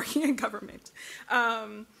adulthood, working in government.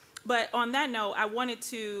 But on that note, I wanted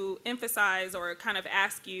to emphasize or kind of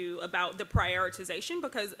ask you about the prioritization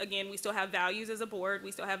because, again, we still have values as a board.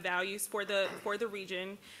 We still have values for the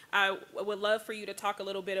region. I would love for you to talk a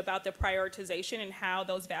little bit about the prioritization and how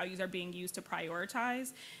those values are being used to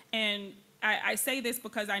prioritize. And I say this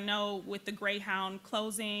because I know with the Greyhound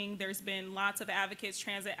closing, there's been lots of advocates,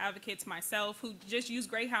 transit advocates, myself, who just used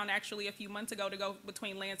Greyhound actually a few months ago to go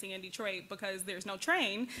between Lansing and Detroit because there's no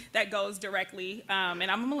train that goes directly. And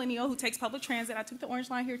I'm a millennial who takes public transit. I took the Orange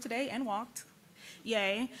Line here today and walked.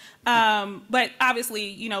 Yay. But obviously,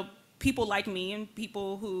 you know, people like me and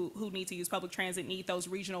people who need to use public transit need those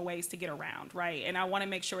regional ways to get around, right? And I want to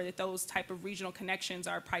make sure that those type of regional connections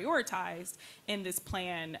are prioritized in this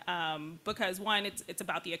plan because one, it's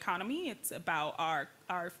about the economy, it's about our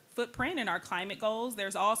our footprint and our climate goals.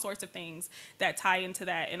 There's all sorts of things that tie into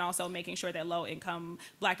that, and also making sure that low-income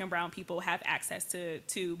Black and brown people have access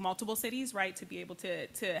to multiple cities, right, to be able to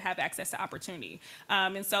have access to opportunity.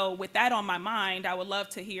 And so with that on my mind, I would love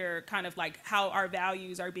to hear kind of like how our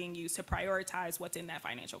values are being used to prioritize what's in that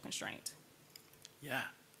financial constraint. Yeah.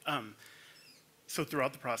 So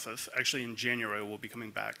throughout the process, actually in January, we'll be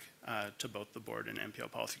coming back to both the board and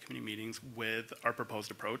MPO policy committee meetings with our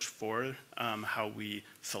proposed approach for how we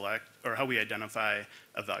select, or how we identify,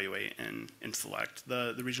 evaluate, and select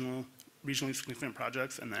the regionally significant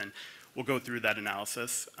projects. And then we'll go through that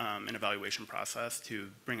analysis and evaluation process to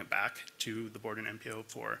bring it back to the board and MPO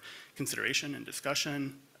for consideration and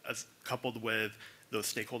discussion, as coupled with those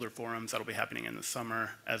stakeholder forums that'll be happening in the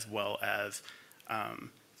summer, as well as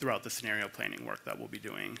throughout the scenario planning work that we'll be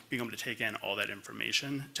doing, being able to take in all that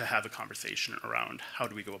information to have a conversation around how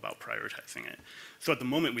do we go about prioritizing it. So at the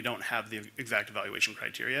moment, we don't have the exact evaluation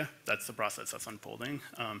criteria. That's the process that's unfolding,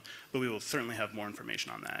 but we will certainly have more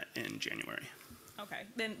information on that in January. Okay,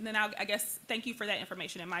 then I guess, thank you for that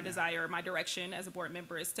information. And my desire, my direction as a board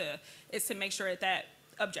member is to make sure that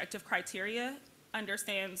objective criteria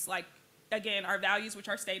understands, like, again, our values, which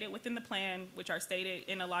are stated within the plan, which are stated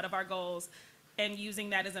in a lot of our goals, and using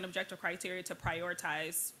that as an objective criteria to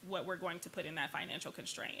prioritize what we're going to put in that financial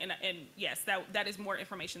constraint. And yes, that is more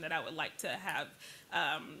information that I would like to have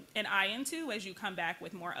an eye into as you come back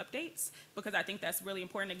with more updates, because I think that's really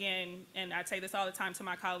important. Again, and I say this all the time to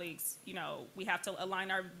my colleagues, you know, we have to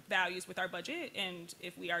align our values with our budget, and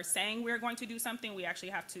if we are saying we're going to do something, we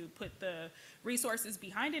actually have to put the resources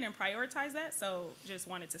behind it and prioritize that. So just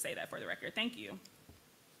wanted to say that for the record. Thank you.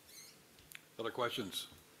 Other questions?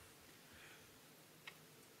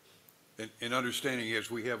 And understanding,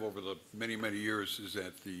 as we have over the many, many years, is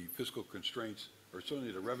that the fiscal constraints, or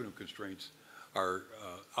certainly the revenue constraints, are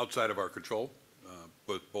outside of our control,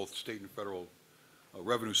 but both state and federal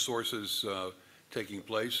revenue sources taking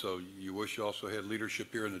place. So you wish you also had leadership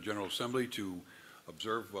here in the General Assembly to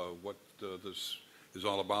observe what this is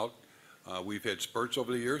all about. We've had spurts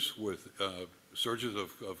over the years with surges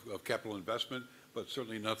of capital investment, but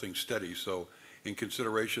certainly nothing steady. So in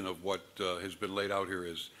consideration of what has been laid out here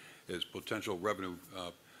as potential revenue,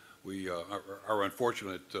 we are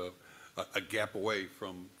unfortunate a gap away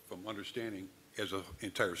from understanding as an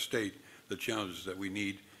entire state the challenges that we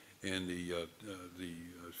need in the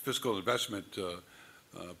fiscal investment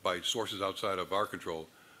by sources outside of our control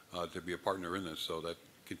to be a partner in this. So that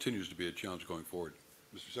continues to be a challenge going forward.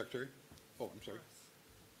 Mr. Secretary? Oh, I'm sorry.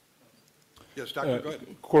 Yes, Doctor, go ahead.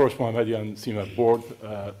 Kouros Mohammadian, CMAP Board.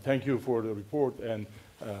 Thank you for the report, and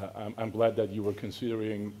I'm glad that you were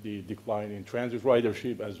considering the decline in transit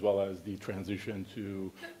ridership as well as the transition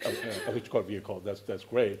to electrical vehicle. That's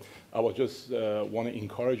great. I would just want to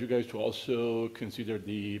encourage you guys to also consider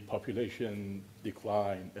the population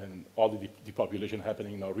decline and all the depopulation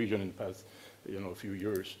happening in our region in the past, few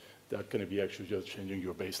years. That's going to be actually just changing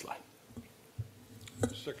your baseline.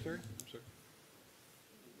 Mr. Secretary? I'm sorry.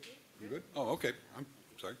 You good? Oh, okay. I'm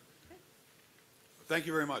sorry. Thank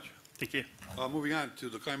you very much. Thank you. Moving on to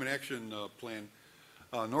the Climate Action Plan.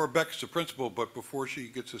 Nora Beck is the principal, but before she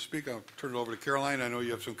gets to speak, I'll turn it over to Caroline. I know you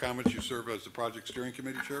have some comments. You serve as the Project Steering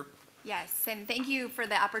Committee Chair. Yes, and thank you for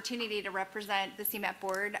the opportunity to represent the CMAP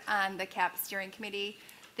Board on the CAP Steering Committee.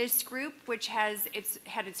 This group, which had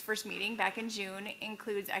its first meeting back in June,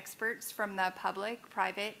 includes experts from the public,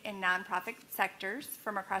 private, and nonprofit sectors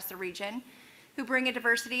from across the region who bring a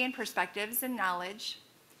diversity in perspectives and knowledge.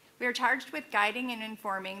 We are charged with guiding and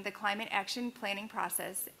informing the climate action planning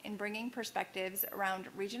process and bringing perspectives around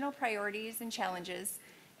regional priorities and challenges,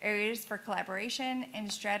 areas for collaboration, and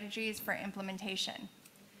strategies for implementation.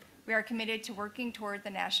 We are committed to working toward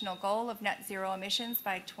the national goal of net zero emissions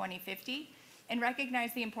by 2050 and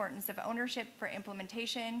recognize the importance of ownership for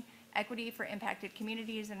implementation, equity for impacted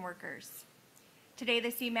communities and workers. Today, the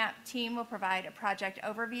CMAP team will provide a project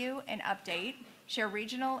overview and update, share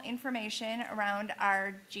regional information around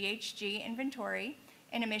our GHG inventory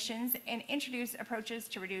and emissions, and introduce approaches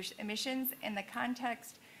to reduce emissions in the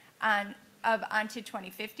context of onto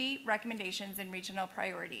 2050 recommendations and regional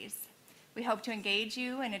priorities. We hope to engage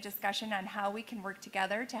you in a discussion on how we can work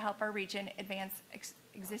together to help our region advance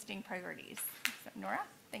existing priorities. So, Nora,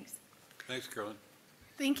 thanks. Thanks, Caroline.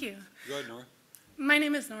 Thank you. Go ahead, Nora. My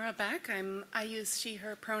name is Nora Beck. I use she,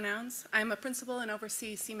 her pronouns. I'm a principal and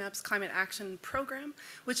oversee CMAP's Climate Action Program,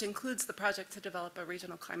 which includes the project to develop a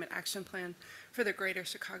regional climate action plan for the greater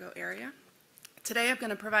Chicago area. Today, I'm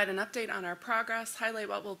going to provide an update on our progress, highlight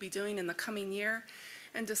what we'll be doing in the coming year,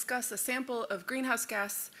 and discuss a sample of greenhouse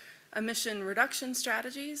gas emission reduction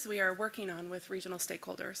strategies we are working on with regional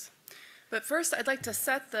stakeholders. But first, I'd like to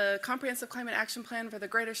set the Comprehensive Climate Action Plan for the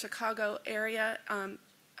Greater Chicago area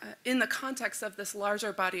in the context of this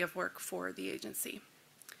larger body of work for the agency.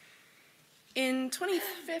 In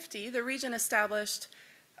 2050, the region established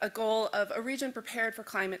a goal of a region prepared for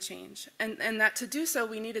climate change, and that to do so,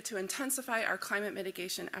 we needed to intensify our climate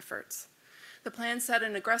mitigation efforts. The plan set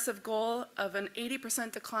an aggressive goal of an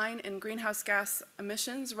 80% decline in greenhouse gas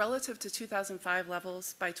emissions relative to 2005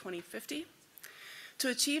 levels by 2050. To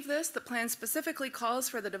achieve this, the plan specifically calls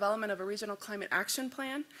for the development of a regional climate action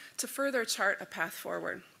plan to further chart a path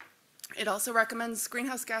forward. It also recommends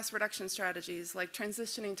greenhouse gas reduction strategies like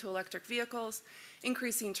transitioning to electric vehicles,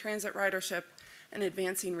 increasing transit ridership, and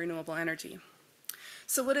advancing renewable energy.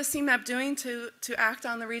 So what is CMAP doing to act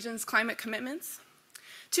on the region's climate commitments?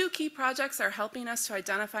 2 key projects are helping us to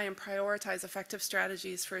identify and prioritize effective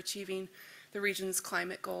strategies for achieving the region's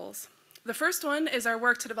climate goals. The first one is our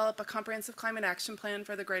work to develop a comprehensive climate action plan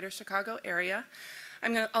for the Greater Chicago area.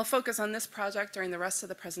 I'll focus on this project during the rest of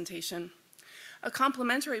the presentation. A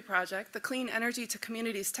complementary project, the Clean Energy to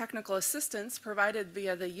Communities Technical Assistance provided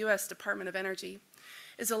via the U.S. Department of Energy,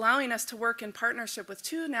 is allowing us to work in partnership with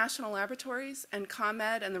 2 national laboratories and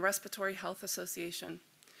ComEd and the Respiratory Health Association.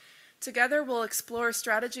 Together, we'll explore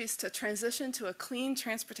strategies to transition to a clean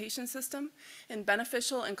transportation system in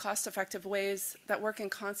beneficial and cost-effective ways that work in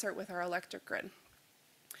concert with our electric grid.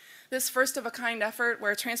 This first-of-a-kind effort,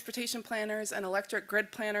 where transportation planners and electric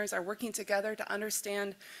grid planners are working together to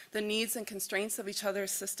understand the needs and constraints of each other's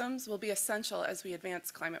systems, will be essential as we advance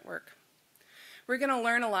climate work. We're going to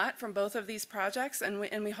learn a lot from both of these projects, and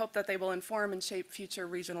we hope that they will inform and shape future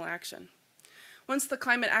regional action. Once the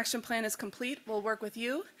Climate Action Plan is complete, we'll work with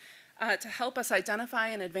you to help us identify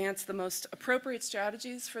and advance the most appropriate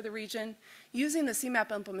strategies for the region using the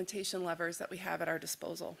CMAP implementation levers that we have at our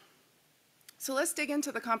disposal. So let's dig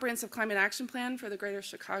into the Comprehensive Climate Action Plan for the Greater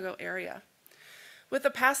Chicago area. With the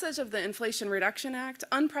passage of the Inflation Reduction Act,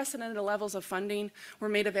 unprecedented levels of funding were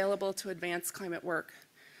made available to advance climate work.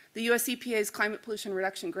 The US EPA's Climate Pollution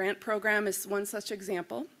Reduction Grant Program is one such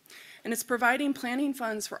example, and it's providing planning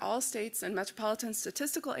funds for all states and metropolitan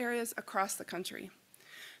statistical areas across the country.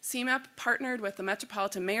 CMAP partnered with the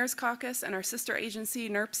Metropolitan Mayor's Caucus and our sister agency,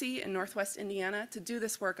 NERPC, in Northwest Indiana to do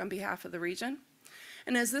this work on behalf of the region.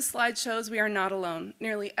 And as this slide shows, we are not alone.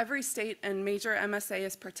 Nearly every state and major MSA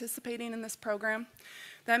is participating in this program.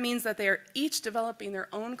 That means that they are each developing their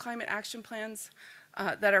own climate action plans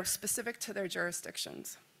that are specific to their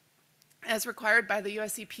jurisdictions. As required by the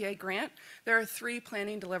US EPA grant, there are 3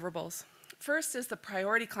 planning deliverables. First is the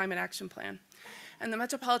Priority Climate Action Plan, and the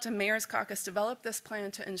Metropolitan Mayor's Caucus developed this plan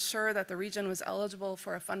to ensure that the region was eligible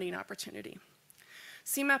for a funding opportunity.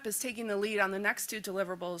 CMAP is taking the lead on the next 2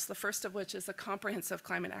 deliverables, the first of which is the Comprehensive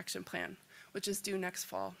Climate Action Plan, which is due next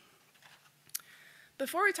fall.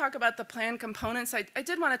 Before we talk about the plan components, I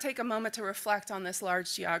did want to take a moment to reflect on this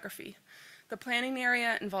large geography. The planning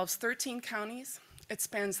area involves 13 counties. It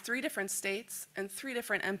spans 3 different states and 3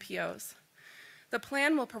 different MPOs. The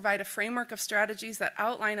plan will provide a framework of strategies that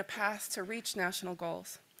outline a path to reach national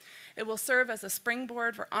goals. It will serve as a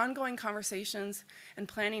springboard for ongoing conversations and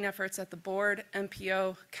planning efforts at the board,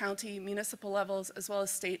 MPO, county, municipal levels, as well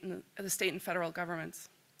as the state and federal governments.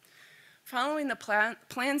 Following the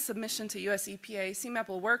plan submission to US EPA, CMAP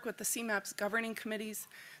will work with the CMAP's governing committees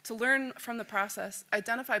to learn from the process,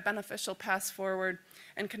 identify beneficial paths forward,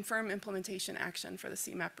 and confirm implementation action for the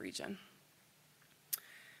CMAP region.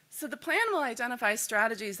 So the plan will identify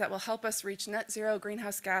strategies that will help us reach net zero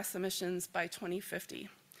greenhouse gas emissions by 2050.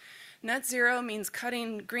 Net zero means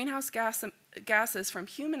cutting greenhouse gases from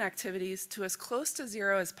human activities to as close to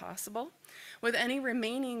zero as possible, with any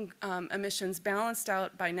remaining emissions balanced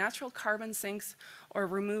out by natural carbon sinks or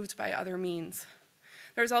removed by other means.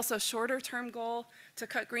 There's also a shorter-term goal to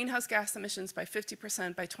cut greenhouse gas emissions by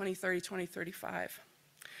 50% by 2030-2035.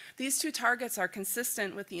 These 2 targets are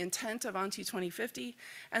consistent with the intent of ON to 2050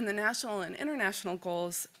 and the national and international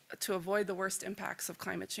goals to avoid the worst impacts of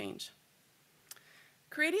climate change.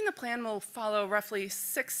 Creating the plan will follow roughly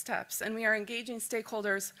 6 steps, and we are engaging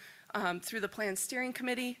stakeholders through the plan steering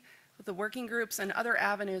committee, the working groups, and other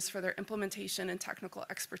avenues for their implementation and technical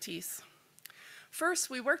expertise. First,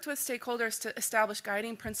 we worked with stakeholders to establish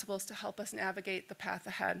guiding principles to help us navigate the path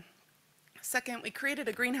ahead. Second, we created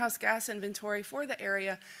a greenhouse gas inventory for the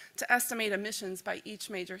area to estimate emissions by each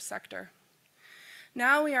major sector.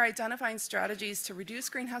 Now we are identifying strategies to reduce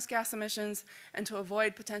greenhouse gas emissions and to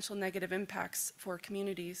avoid potential negative impacts for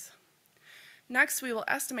communities. Next, we will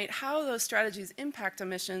estimate how those strategies impact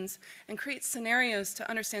emissions and create scenarios to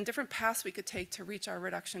understand different paths we could take to reach our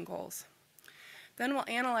reduction goals. Then we'll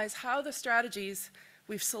analyze how the strategies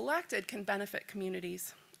we've selected can benefit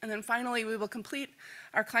communities. And then finally, we will complete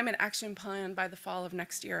our climate action plan by the fall of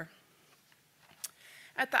next year.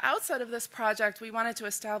 At the outset of this project, we wanted to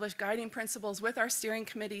establish guiding principles with our steering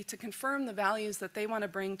committee to confirm the values that they want to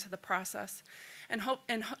bring to the process and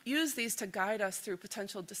use these to guide us through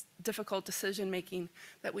potential difficult decision-making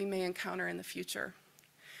that we may encounter in the future.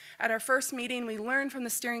 At our first meeting, we learned from the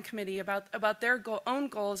steering committee about their own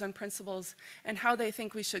goals and principles and how they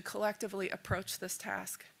think we should collectively approach this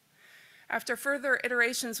task. After further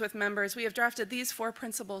iterations with members, we have drafted these 4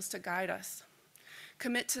 principles to guide us.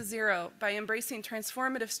 Commit to zero by embracing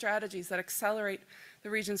transformative strategies that accelerate the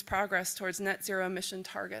region's progress towards net zero emission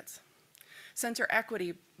targets. Center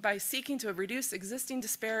equity by seeking to reduce existing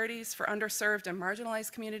disparities for underserved and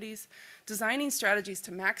marginalized communities, designing strategies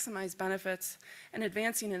to maximize benefits, and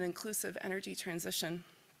advancing an inclusive energy transition.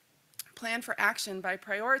 Plan for action by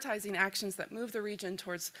prioritizing actions that move the region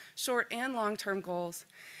towards short and long-term goals,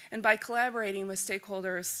 and by collaborating with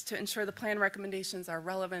stakeholders to ensure the plan recommendations are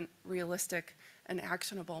relevant, realistic, and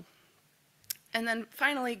actionable. And then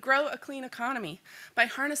finally, grow a clean economy by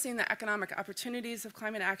harnessing the economic opportunities of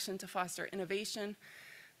climate action to foster innovation,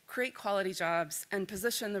 create quality jobs, and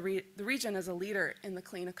position the region as a leader in the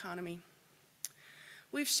clean economy.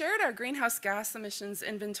 We've shared our greenhouse gas emissions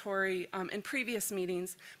inventory in previous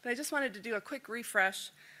meetings, but I just wanted to do a quick refresh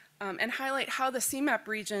and highlight how the CMAP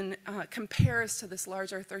region compares to this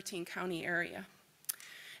larger 13-county area.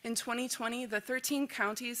 In 2020, the 13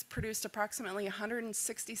 counties produced approximately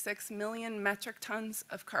 166 million metric tons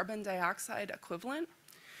of carbon dioxide equivalent.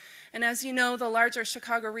 And as you know, the larger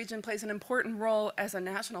Chicago region plays an important role as a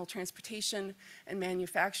national transportation and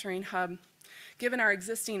manufacturing hub. Given our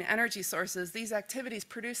existing energy sources, these activities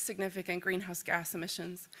produce significant greenhouse gas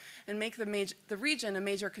emissions and make the region a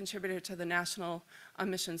major contributor to the national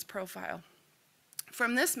emissions profile.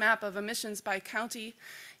 From this map of emissions by county,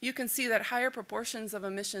 you can see that higher proportions of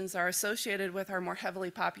emissions are associated with our more heavily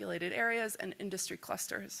populated areas and industry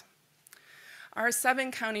clusters. Our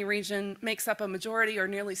 7-county region makes up a majority, or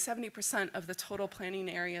nearly 70%, of the total planning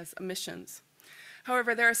area's emissions.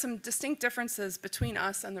 However, there are some distinct differences between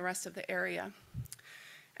us and the rest of the area.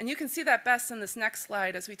 And you can see that best in this next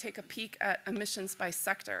slide as we take a peek at emissions by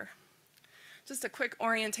sector. Just a quick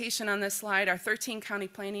orientation on this slide, our 13-county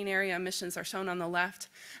planning area emissions are shown on the left,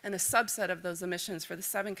 and a subset of those emissions for the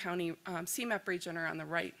 7-county CMAP region are on the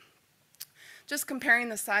right. Just comparing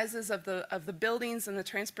the sizes of the buildings and the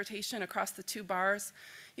transportation across the 2 bars,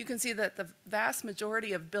 you can see that the vast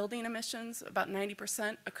majority of building emissions, about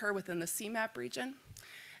 90%, occur within the CMAP region,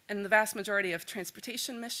 and the vast majority of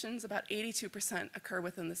transportation emissions, about 82%, occur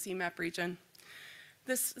within the CMAP region.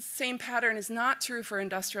 This same pattern is not true for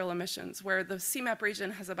industrial emissions, where the CMAP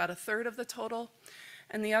region has about 1/3 of the total,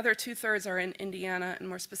 and the other 2/3 are in Indiana, and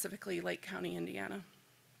more specifically, Lake County, Indiana.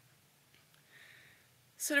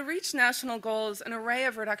 So to reach national goals, an array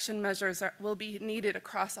of reduction measures will be needed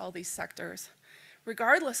across all these sectors.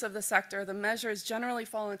 Regardless of the sector, the measures generally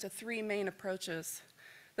fall into 3 main approaches.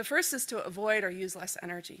 The first is to avoid or use less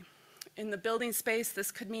energy. In the building space,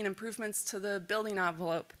 this could mean improvements to the building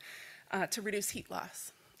envelope, to reduce heat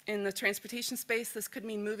loss. In the transportation space, this could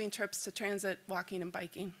mean moving trips to transit, walking, and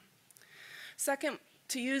biking. Second,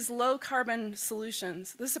 to use low carbon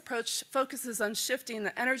solutions. This approach focuses on shifting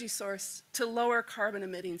the energy source to lower carbon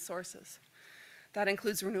emitting sources. That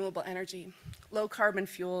includes renewable energy, low carbon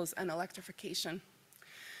fuels, and electrification.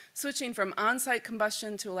 Switching from on-site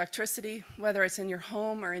combustion to electricity, whether it's in your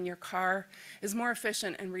home or in your car, is more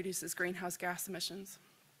efficient and reduces greenhouse gas emissions.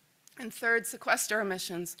 And third, sequester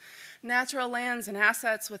emissions. Natural lands and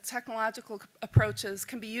assets with technological approaches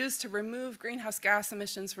can be used to remove greenhouse gas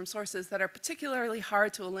emissions from sources that are particularly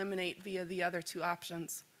hard to eliminate via the other 2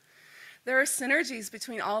 options. There are synergies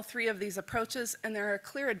between all 3 of these approaches, and there are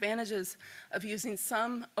clear advantages of using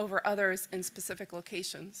some over others in specific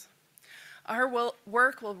locations. Our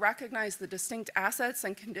work will recognize the distinct assets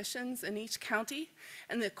and conditions in each county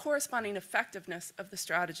and the corresponding effectiveness of the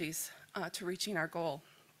strategies to reaching our goal.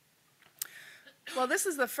 Well, this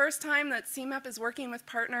is the first time that CMAP is working with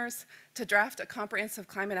partners to draft a comprehensive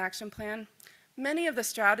climate action plan. Many of the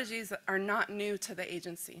strategies are not new to the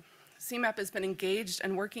agency. CMAP has been engaged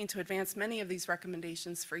and working to advance many of these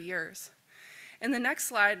recommendations for years. In the next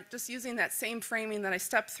slide, just using that same framing that I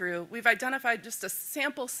stepped through, we've identified just a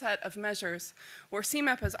sample set of measures where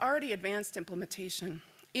CMAP has already advanced implementation,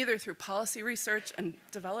 either through policy research and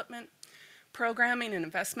development, programming and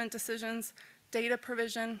investment decisions, data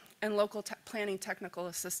provision, and local planning technical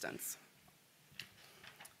assistance.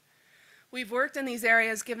 We've worked in these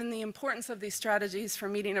areas given the importance of these strategies for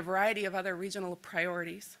meeting a variety of other regional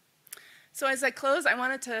priorities. So as I close, I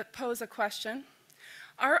wanted to pose a question.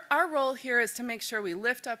 Our role here is to make sure we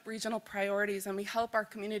lift up regional priorities and we help our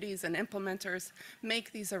communities and implementers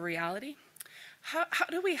make these a reality. How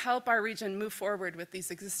do we help our region move forward with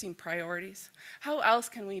these existing priorities? How else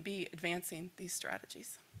can we be advancing these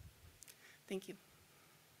strategies? Thank you.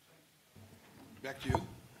 Back to you.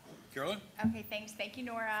 Carolyn? Okay, thanks. Thank you,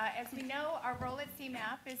 Nora. As we know, our role at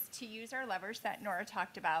CMAP is to use our levers that Nora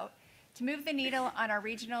talked about to move the needle on our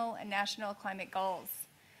regional and national climate goals.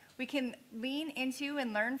 We can lean into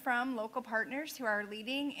and learn from local partners who are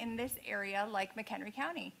leading in this area, like McHenry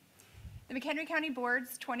County. The McHenry County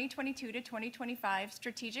Board's 2022 to 2025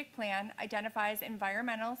 strategic plan identifies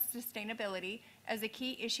environmental sustainability as a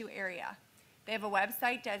key issue area. They have a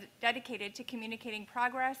website dedicated to communicating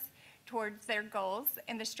progress towards their goals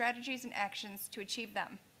and the strategies and actions to achieve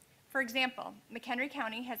them. For example, McHenry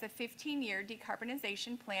County has a 15-year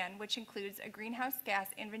decarbonization plan, which includes a greenhouse gas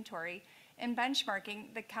inventory and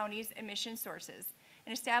benchmarking the county's emission sources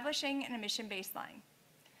and establishing an emission baseline.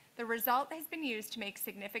 The result has been used to make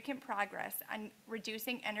significant progress on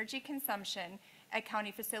reducing energy consumption at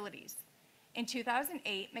county facilities. In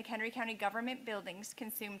 2008, McHenry County government buildings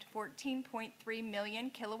consumed 14.3 million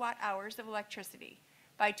kilowatt hours of electricity.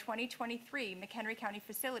 By 2023, McHenry County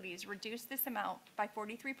facilities reduced this amount by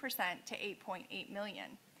 43% to 8.8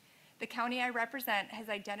 million. The county I represent has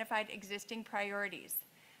identified existing priorities.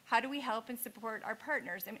 How do we help and support our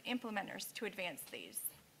partners and implementers to advance these?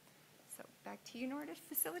 So back to you, Nora, to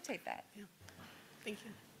facilitate that. Yeah. Thank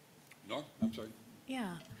you. No, I'm sorry.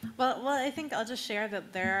 Yeah, well, I think I'll just share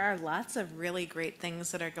that there are lots of really great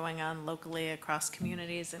things that are going on locally across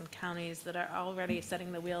communities and counties that are already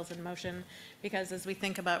setting the wheels in motion, because as we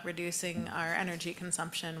think about reducing our energy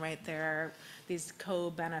consumption, right, there are these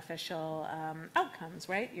co-beneficial outcomes,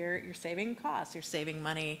 right? You're saving costs, you're saving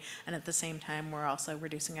money, and at the same time, we're also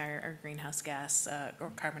reducing our greenhouse gas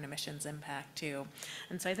or carbon emissions impact too.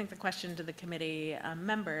 And so I think the question to the committee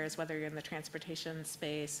members, whether you're in the transportation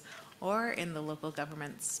space or in the local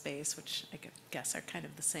government space, which I guess are kind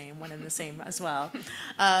of the same, one and the same as well,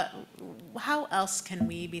 how else can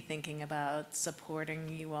we be thinking about supporting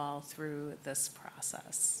you all through this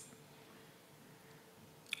process?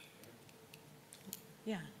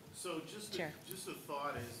 Yeah. So just Chair. a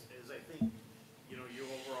thought as I think, you know, you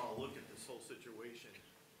overall look at this whole situation,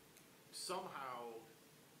 somehow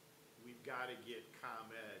we've got to get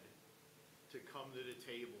ComEd to come to the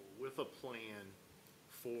table with a plan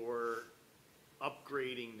for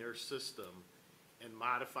upgrading their system and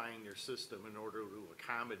modifying their system in order to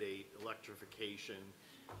accommodate electrification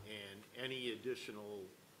and any additional,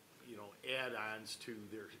 you know, add-ons to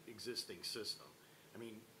their existing system. I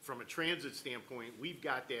mean, from a transit standpoint, we've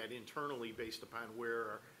got that internally based upon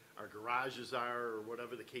where our garages are or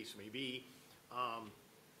whatever the case may be.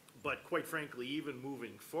 But quite frankly, even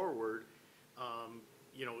moving forward,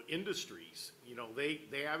 you know, industries, you know, they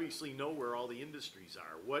obviously know where all the industries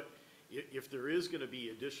are. What, if there is going to be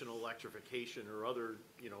additional electrification or other,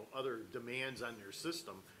 you know, other demands on their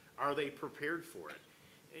system, are they prepared for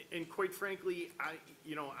it? And quite frankly,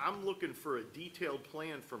 I'm looking for a detailed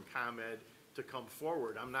plan from ComEd to come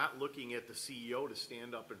forward. I'm not looking at the CEO to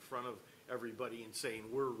stand up in front of everybody and saying,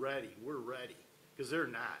 we're ready, because they're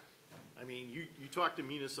not. I mean, you talk to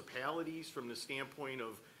municipalities from the standpoint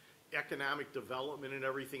of economic development and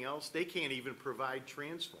everything else, they can't even provide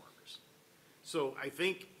transformers. So I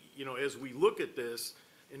think, you know, as we look at this,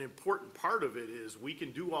 an important part of it is we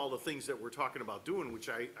can do all the things that we're talking about doing, which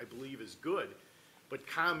I believe is good, but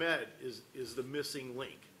ComEd is the missing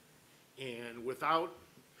link. And without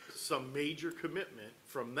some major commitment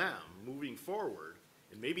from them moving forward,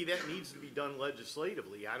 and maybe that needs to be done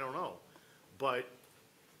legislatively, I don't know, but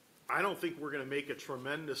I don't think we're going to make a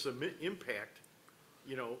tremendous impact,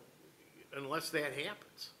 you know, unless that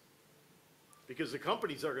happens. Because the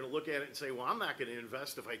companies are going to look at it and say, well, I'm not going to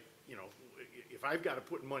invest if if I've got to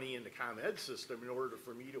put money in the ComEd system in order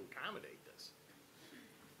for me to accommodate this.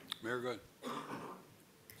 Mayor, go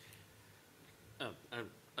ahead.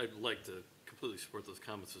 I'd like to completely support those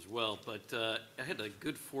comments as well, but I had a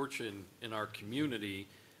good fortune in our community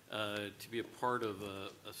to be a part of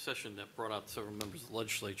a session that brought out several members of the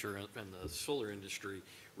legislature and the solar industry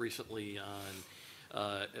recently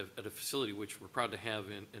at a facility which we're proud to have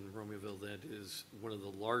in Romeoville that is one of the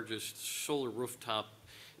largest solar rooftop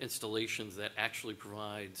installations that actually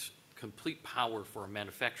provides complete power for a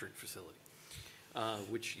manufacturing facility,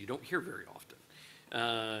 which you don't hear very often.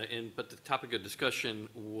 But the topic of discussion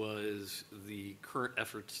was the current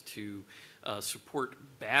efforts to support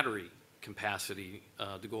battery capacity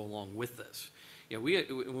to go along with this. You know,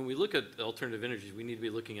 when we look at alternative energies, we need to be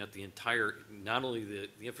looking at the entire, not only the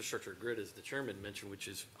infrastructure grid, as the chairman mentioned, which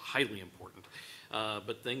is highly important,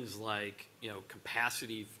 but things like,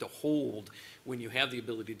 capacity to hold when you have the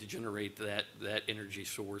ability to generate that energy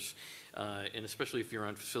source, and especially if you're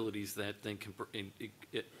on facilities that then can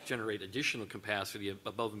generate additional capacity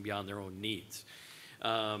above and beyond their own needs.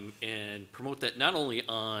 And promote that not only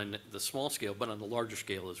on the small scale, but on the larger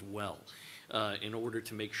scale as well, in order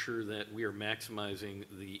to make sure that we are maximizing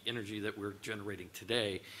the energy that we're generating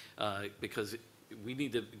today, because we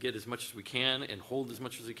need to get as much as we can and hold as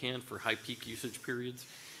much as we can for high peak usage periods.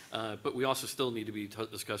 But we also still need to be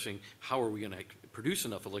discussing how are we going to produce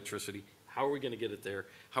enough electricity, how are we going to get it there,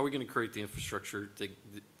 how are we going to create the infrastructure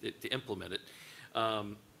to implement it,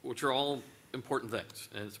 which are all important things,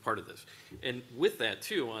 and it's part of this. And with that,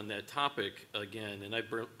 too, on that topic, again, and I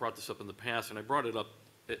brought this up in the past, and I brought it up,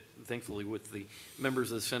 thankfully, with the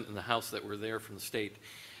members of the Senate and the House that were there from the state,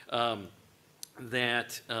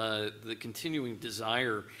 that the continuing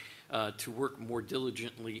desire to work more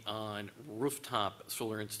diligently on rooftop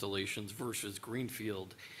solar installations versus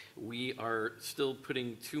greenfield. We are still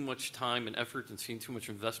putting too much time and effort and seeing too much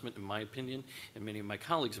investment, in my opinion, and many of my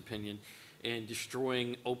colleagues' opinion, and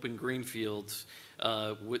destroying open green fields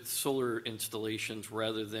with solar installations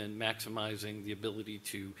rather than maximizing the ability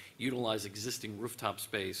to utilize existing rooftop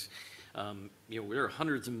space. There are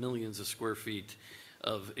hundreds of millions of square feet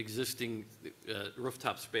of existing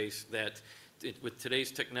rooftop space that, with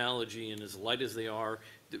today's technology and as light as they are,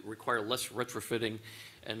 that require less retrofitting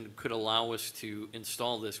and could allow us to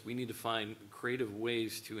install this. We need to find creative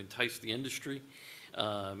ways to entice the industry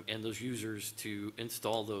and those users to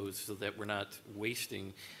install those so that we're not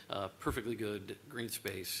wasting perfectly good green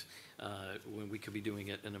space when we could be doing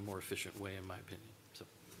it in a more efficient way, in my opinion. So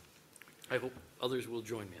I hope others will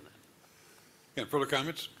join me in that. Yeah, further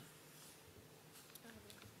comments?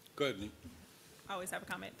 Go ahead, Nick. I always have a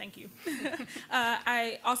comment. Thank you.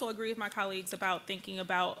 I also agree with my colleagues about thinking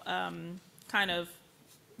about kind of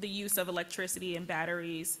the use of electricity and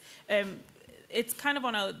batteries. It's kind of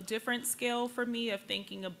on a different scale for me of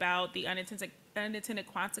thinking about the unintended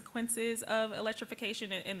consequences of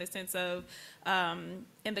electrification in the sense of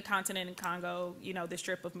in the continent in Congo, the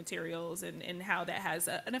strip of materials and how that has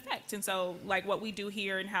an effect. And so like what we do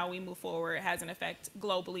here and how we move forward has an effect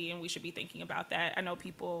globally, and we should be thinking about that. I know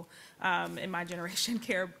people in my generation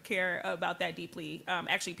care about that deeply.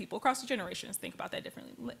 Actually, people across the generations think about that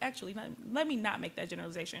differently. Actually, let me not make that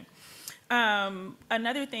generalization.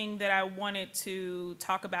 Another thing that I wanted to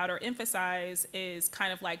talk about or emphasize is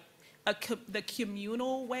kind of like the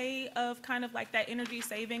communal way of kind of like that energy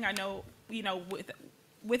saving. I know,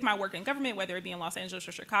 with my work in government, whether it be in Los Angeles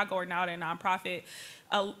or Chicago or now at a nonprofit,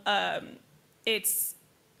 it's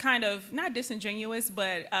kind of not disingenuous,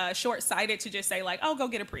 but short-sighted to just say like, oh, go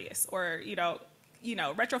get a Prius or,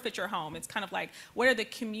 retrofit your home. It's kind of like, what are the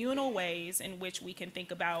communal ways in which we can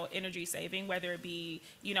think about energy saving, whether it be,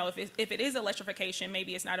 if it is electrification,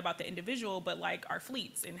 maybe it's not about the individual, but like our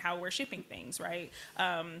fleets and how we're shipping things, right?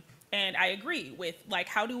 And I agree with like,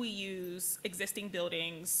 how do we use existing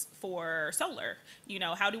buildings for solar?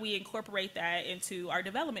 How do we incorporate that into our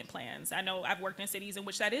development plans? I know I've worked in cities in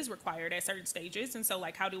which that is required at certain stages. And so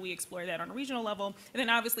like, how do we explore that on a regional level? And then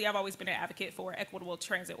obviously I've always been an advocate for equitable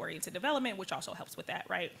transit-oriented development, which also helps with that,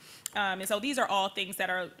 right? And so these are all things that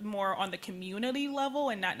are more on the community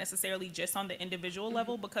level and not necessarily just on the individual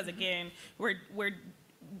level, because again,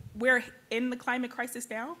 we're in the climate crisis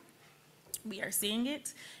now. We are seeing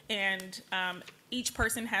it, and each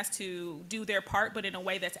person has to do their part, but in a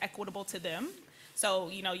way that's equitable to them. So,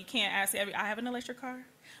 you can't ask I have an electric car,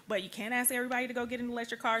 but you can't ask everybody to go get an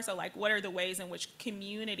electric car. So, like, what are the ways in which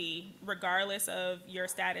community, regardless of your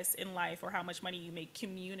status in life or how much money you make,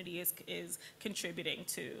 community is contributing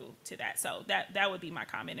to that. So that would be my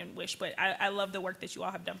comment and wish. But I love the work that you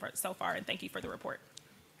all have done so far, and thank you for the report.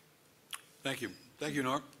 Thank you. Thank you,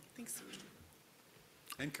 Nora. Thanks.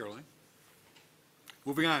 And Caroline.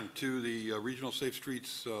 Moving on to the Regional Safe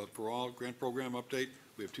Streets for All Grant Program update.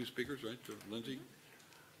 We have two speakers, right? So Lindsay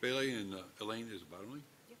Bailey and Elaine is Bottomley.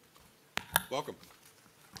 Yep. Welcome.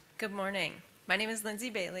 Good morning. My name is Lindsay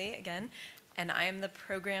Bailey again, and I am the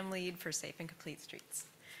program lead for Safe and Complete Streets.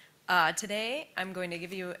 Today, I'm going to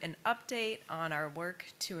give you an update on our work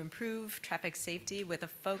to improve traffic safety with a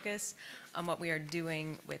focus on what we are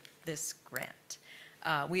doing with this grant.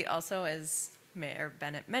 We also, as Mayor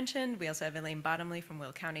Bennett mentioned, we also have Elaine Bottomley from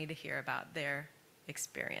Will County to hear about their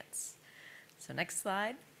experience. So next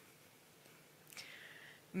slide.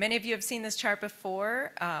 Many of you have seen this chart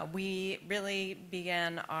before. We really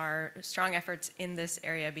began our strong efforts in this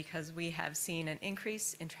area because we have seen an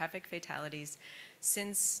increase in traffic fatalities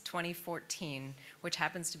since 2014, which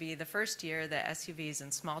happens to be the first year that SUVs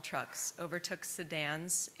and small trucks overtook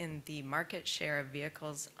sedans in the market share of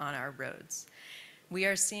vehicles on our roads. We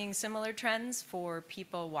are seeing similar trends for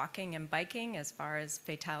people walking and biking as far as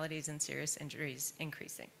fatalities and serious injuries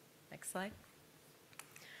increasing. Next slide.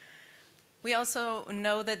 We also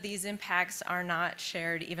know that these impacts are not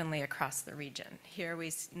shared evenly across the region. Here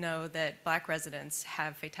we know that Black residents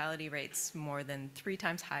have fatality rates more than 3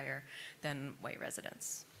 times higher than white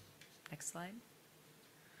residents. Next slide.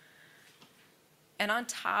 And on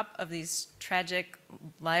top of these tragic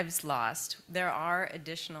lives lost, there are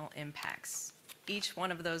additional impacts. Each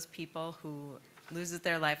one of those people who loses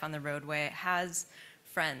their life on the roadway has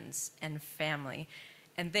friends and family,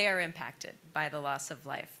 and they are impacted by the loss of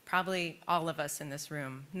life. Probably all of us in this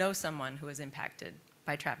room know someone who is impacted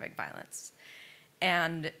by traffic violence.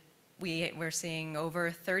 And we're seeing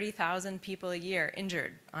over 30,000 people a year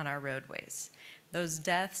injured on our roadways. Those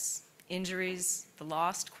deaths, injuries, the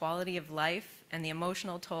lost quality of life, and the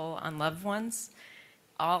emotional toll on loved ones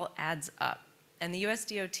all adds up. And the US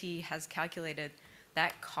DOT has calculated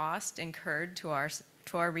that cost incurred to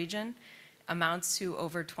our region amounts to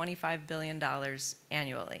over $25 billion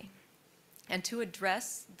annually. And to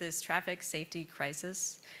address this traffic safety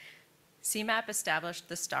crisis, CMAP established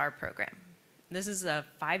the STAR program. This is a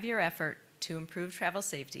 5-year effort to improve travel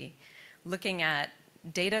safety, looking at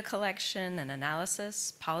data collection and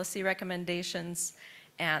analysis, policy recommendations,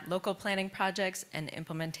 and local planning projects and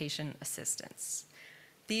implementation assistance.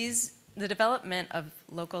 The development of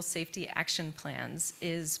local safety action plans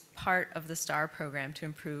is part of the STAR program to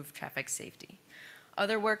improve traffic safety.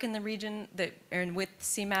 Other work in the region and with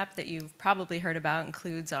CMAP that you've probably heard about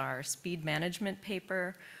includes our speed management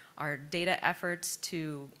paper, our data efforts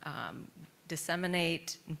to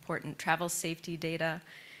disseminate important travel safety data.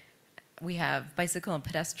 We have bicycle and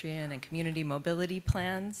pedestrian and community mobility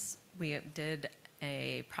plans. We did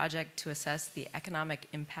a project to assess the economic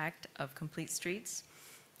impact of complete streets,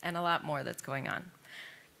 and a lot more that's going on.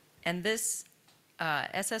 And this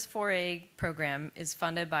SS4A program is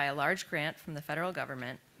funded by a large grant from the federal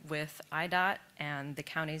government with IDOT and the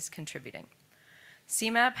counties contributing.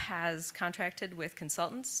 CMAP has contracted with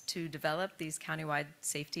consultants to develop these countywide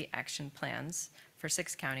safety action plans for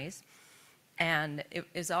 6 counties, and it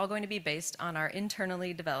is all going to be based on our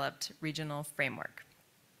internally developed regional framework.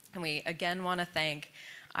 And we again want to thank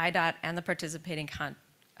IDOT and the participating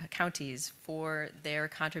counties for their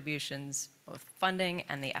contributions, both funding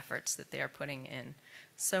and the efforts that they are putting in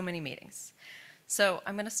so many meetings. So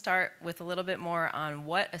I'm going to start with a little bit more on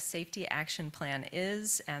what a safety action plan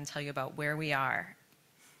is and tell you about where we are.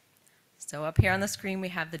 So up here on the screen we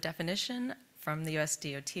have the definition from the US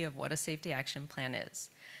DOT of what a safety action plan is.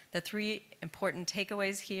 The 3 important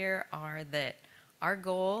takeaways here are that our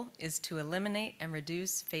goal is to eliminate and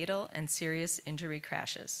reduce fatal and serious injury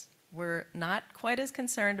crashes. We're not quite as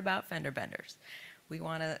concerned about fender benders. We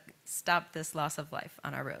want to stop this loss of life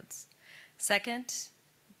on our roads. Second,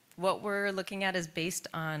 what we're looking at is based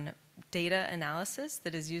on data analysis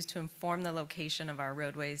that is used to inform the location of our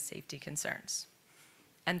roadways safety concerns.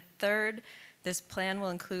 And third, this plan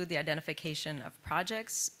will include the identification of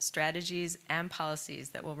projects, strategies, and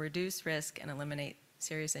policies that will reduce risk and eliminate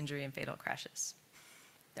serious injury and fatal crashes.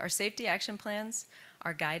 Our safety action plans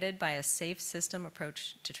are guided by a safe system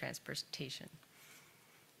approach to transportation.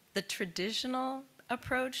 The traditional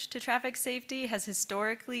approach to traffic safety has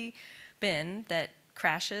historically been that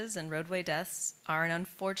crashes and roadway deaths are an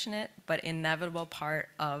unfortunate but inevitable part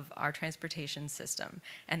of our transportation system,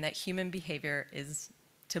 and that human behavior is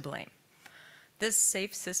to blame. This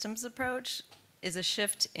safe systems approach is a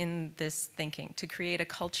shift in this thinking to create a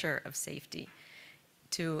culture of safety,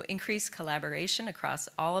 to increase collaboration across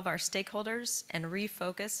all of our stakeholders and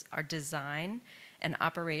refocus our design and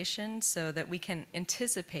operation so that we can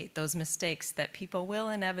anticipate those mistakes that people will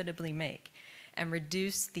inevitably make and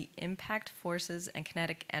reduce the impact forces and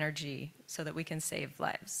kinetic energy so that we can save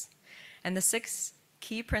lives. And the 6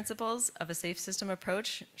 key principles of a safe system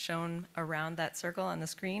approach shown around that circle on the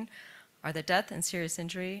screen are that death and serious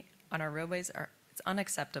injury on our roadways it's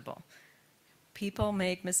unacceptable. People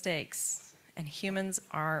make mistakes, and humans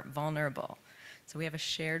are vulnerable. So we have a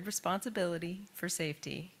shared responsibility for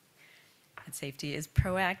safety, and safety is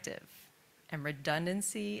proactive, and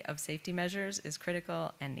redundancy of safety measures is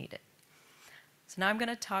critical and needed. So now I'm going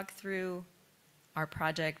to talk through our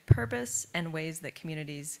project purpose and ways that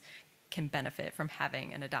communities can benefit from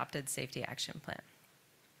having an adopted safety action plan.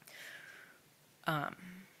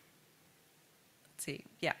 Let's see,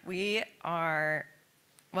 yeah,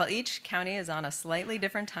 well, each county is on a slightly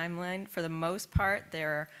different timeline. For the most part,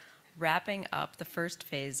 they're wrapping up the first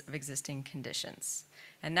phase of existing conditions.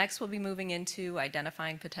 And next, we'll be moving into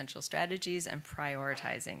identifying potential strategies and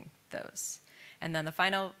prioritizing those. And then the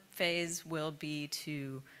final phase will be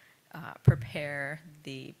to prepare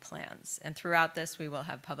the plans. And throughout this, we will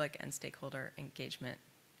have public and stakeholder engagement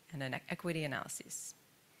and an equity analysis.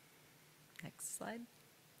 Next slide.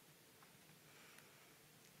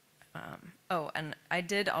 And I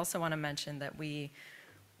did also want to mention that we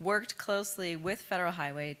worked closely with Federal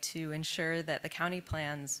Highway to ensure that the county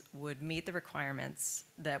plans would meet the requirements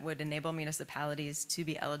that would enable municipalities to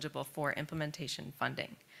be eligible for implementation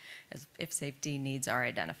funding if safety needs are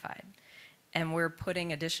identified. And we're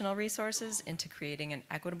putting additional resources into creating an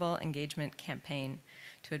equitable engagement campaign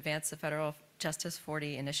to advance the Federal Justice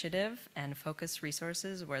 40 initiative and focus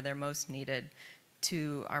resources where they're most needed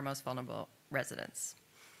to our most vulnerable residents.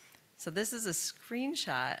 So this is a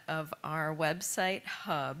screenshot of our website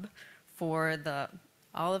hub for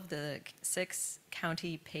all of the 6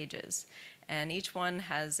 county pages. And each one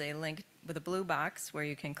has a link with a blue box where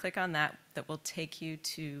you can click on that will take you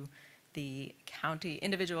to the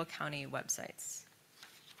individual county websites.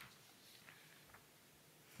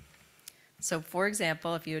 So for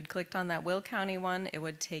example, if you had clicked on that Will County one, it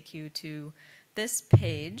would take you to this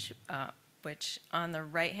page, which on the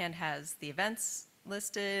right hand has the events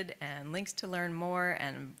listed and links to learn more,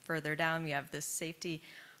 and further down we have this safety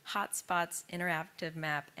hotspots interactive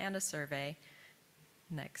map and a survey.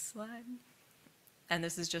 Next slide. And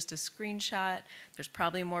this is just a screenshot. There's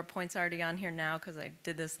probably more points already on here now because I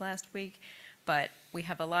did this last week, but we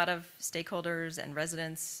have a lot of stakeholders and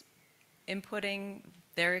residents inputting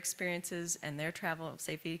their experiences and their travel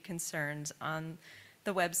safety concerns on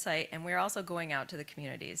the website, and we're also going out to the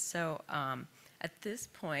communities. So at this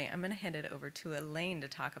point, I'm going to hand it over to Elaine to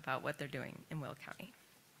talk about what they're doing in Will County.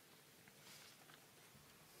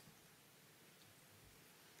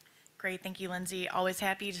 Great, thank you, Lindsay. Always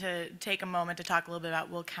happy to take a moment to talk a little bit about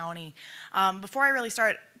Will County. Before I really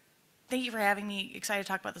start, thank you for having me. Excited to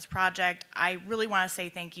talk about this project. I really want to say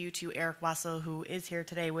thank you to Eric Wessel, who is here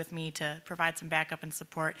today with me to provide some backup and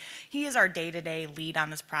support. He is our day-to-day lead on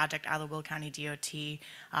this project out of the Will County DOT.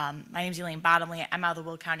 My name is Elaine Bottomley. I'm out of the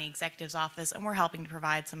Will County Executive's Office, and we're helping to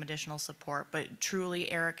provide some additional support. But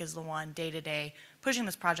truly, Eric is the one day-to-day pushing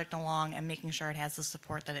this project along and making sure it has the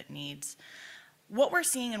support that it needs. What we're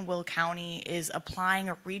seeing in Will County is applying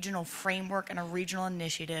a regional framework and a regional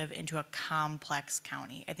initiative into a complex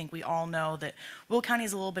county. I think we all know that Will County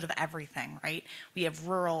is a little bit of everything, right? We have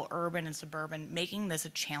rural, urban, and suburban, making this a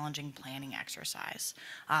challenging planning exercise.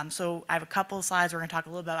 So I have a couple of slides. We're going to talk a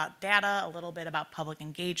little bit about data, a little bit about public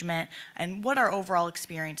engagement, and what our overall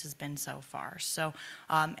experience has been so far. So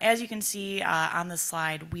as you can see on this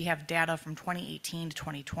slide, we have data from 2018 to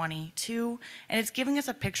 2022, and it's giving us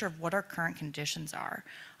a picture of what our current conditions are.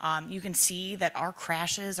 You can see that our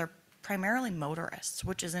crashes are primarily motorists,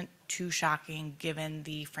 which isn't too shocking given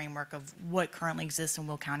the framework of what currently exists in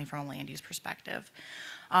Will County from a land use perspective.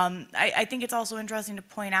 I think it's also interesting to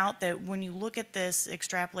point out that when you look at this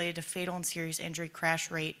extrapolated to fatal and serious injury crash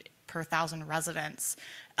rate per 1,000 residents,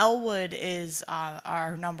 Elwood is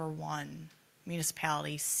our #1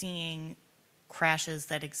 municipality seeing crashes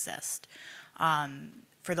that exist.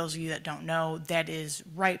 For those of you that don't know, that is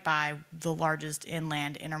right by the largest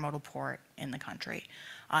inland intermodal port in the country.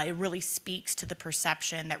 It really speaks to the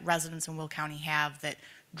perception that residents in Will County have that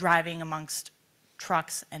driving amongst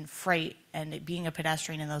trucks and freight and being a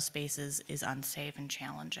pedestrian in those spaces is unsafe and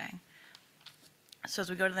challenging. So as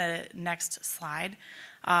we go to the next slide,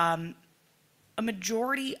 a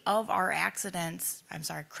majority of our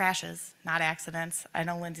crashes, not accidents. I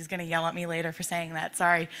know Lindsay's going to yell at me later for saying that,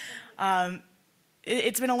 sorry.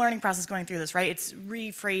 It's been a learning process going through this, right? It's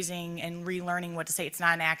rephrasing and relearning what to say. It's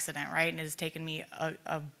not an accident, right? And it has taken me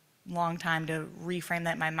a long time to reframe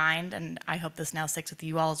that in my mind, and I hope this now sticks with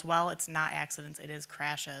you all as well. It's not accidents, it is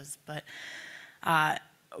crashes. But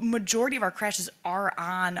majority of our crashes are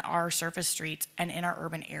on our surface streets and in our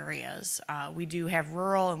urban areas. We do have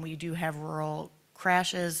rural and we do have rural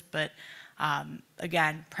crashes, but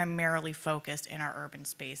again, primarily focused in our urban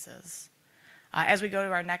spaces. As we go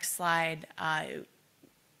to our next slide,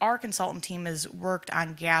 our consultant team has worked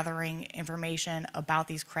on gathering information about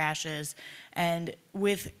these crashes and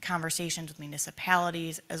with conversations with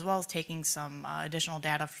municipalities, as well as taking some additional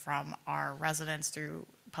data from our residents through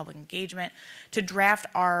public engagement to draft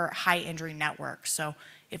our high injury network. So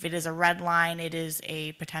if it is a red line, it is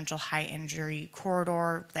a potential high injury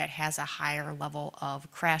corridor that has a higher level of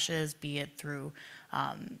crashes, be it through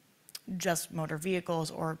just motor vehicles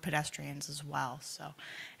or pedestrians as well. So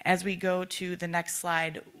as we go to the next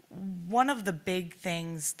slide, one of the big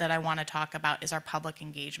things that I want to talk about is our public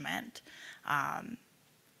engagement.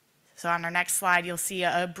 So on our next slide, you'll see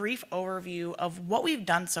a brief overview of what we've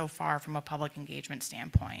done so far from a public engagement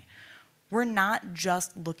standpoint. We're not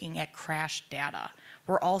just looking at crash data.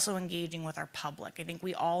 We're also engaging with our public. I think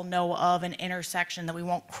we all know of an intersection that we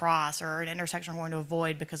won't cross or an intersection we're going to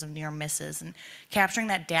avoid because of near misses. And capturing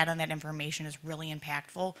that data and that information is really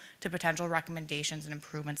impactful to potential recommendations and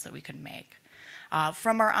improvements that we could make.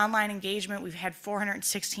 From our online engagement, we've had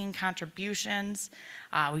 416 contributions.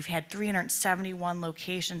 We've had 371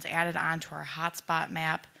 locations added onto our hotspot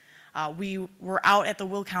map. We were out at the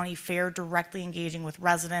Will County Fair directly engaging with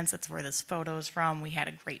residents. That's where this photo is from. We had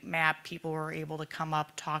a great map. People were able to come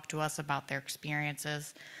up, talk to us about their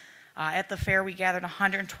experiences. At the fair, we gathered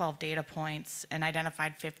 112 data points and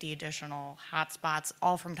identified 50 additional hotspots,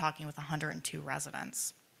 all from talking with 102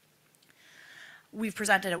 residents. We've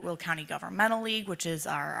presented at Will County Governmental League, which is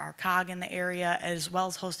our COG in the area, as well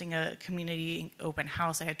as hosting a community open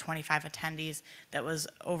house. I had 25 attendees that was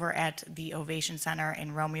over at the Ovation Center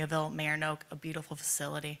in Romeoville, Mayernoak, a beautiful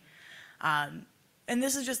facility. And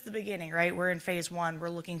this is just the beginning, right? We're in phase one. We're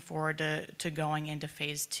looking forward to going into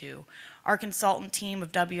phase two. Our consultant team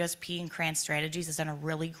of WSP and Cran Strategies has done a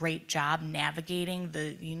really great job navigating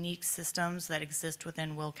the unique systems that exist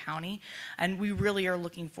within Will County. And we really are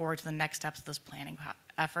looking forward to the next steps of this planning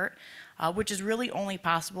effort, which is really only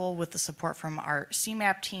possible with the support from our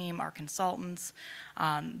CMAP team, our consultants,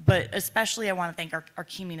 but especially I want to thank our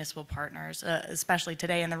key municipal partners, especially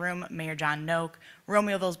today in the room, Mayor John Noak.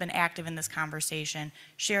 Romeoville's been active in this conversation,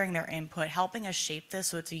 sharing their input, helping us shape this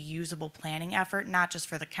so it's a usable planning effort, not just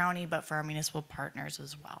for the county, but for our municipal partners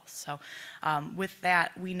as well. So with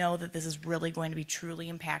that, we know that this is really going to be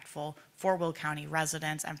truly impactful for Will County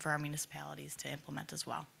residents and for our municipalities to implement as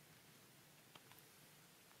well.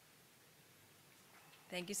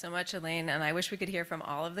 Thank you so much, Elaine, and I wish we could hear from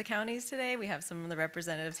all of the counties today. We have some of the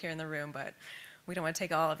representatives here in the room, but we don't want to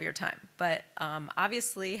take all of your time. But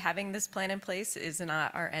obviously, having this plan in place is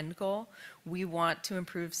not our end goal. We want to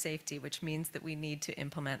improve safety, which means that we need to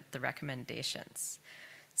implement the recommendations.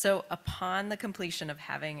 So upon the completion of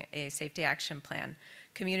having a safety action plan,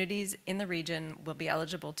 communities in the region will be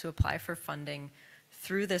eligible to apply for funding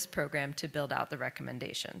through this program to build out the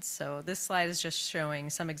recommendations. So this slide is just showing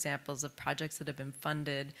some examples of projects that have been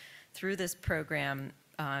funded through this program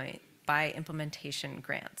by implementation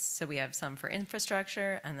grants. So we have some for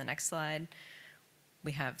infrastructure, and the next slide,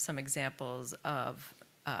 we have some examples of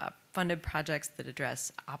funded projects that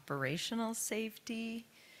address operational safety,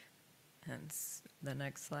 and the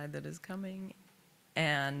next slide that is coming.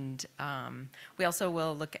 And we also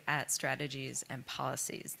will look at strategies and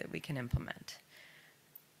policies that we can implement.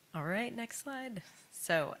 All right, next slide.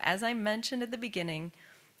 So as I mentioned at the beginning,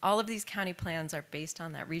 all of these county plans are based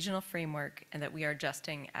on that regional framework and that we are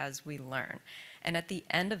adjusting as we learn. And at the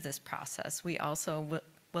end of this process, we also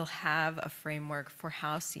will have a framework for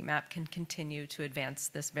how CMAP can continue to advance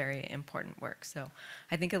this very important work. So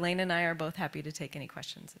I think Elaine and I are both happy to take any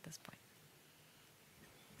questions at this point.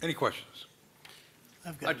 Any questions?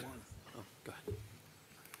 I've got one. Oh, go ahead.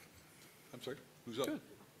 I'm sorry, who's up?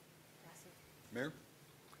 Mayor?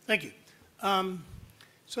 Thank you.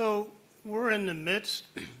 So we're in the midst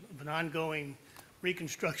of an ongoing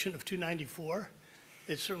reconstruction of 294.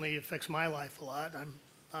 It certainly affects my life a lot. I'm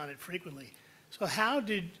on it frequently. So how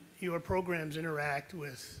did your programs interact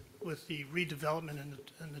with the redevelopment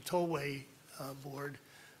and the tollway board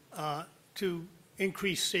to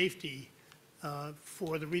increase safety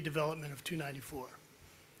for the redevelopment of 294?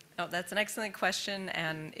 Oh, that's an excellent question,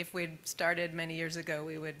 and if we'd started many years ago,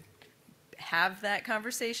 we would have that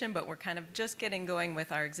conversation, but we're kind of just getting going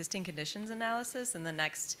with our existing conditions analysis, and the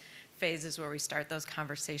next phase is where we start those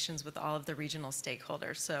conversations with all of the regional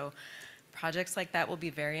stakeholders. So projects like that will be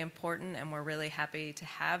very important, and we're really happy to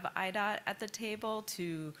have IDOT at the table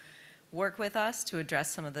to work with us to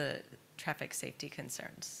address some of the traffic safety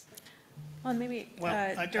concerns. Well, maybe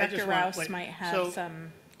I Director just Rouse wait, might have so-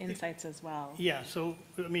 some insights as well. Yeah, so,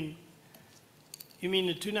 I mean, you mean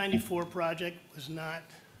the 294 project was not?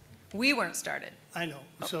 We weren't started. I know,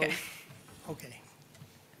 so, Okay. okay,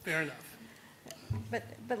 fair enough. But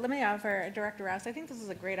let me offer, Director Rouse, I think this is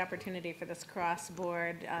a great opportunity for this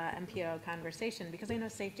cross-board MPO conversation, because I know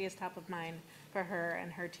safety is top of mind for her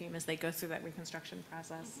and her team as they go through that reconstruction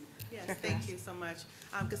process. Yes, Director thank Rouse. you so much.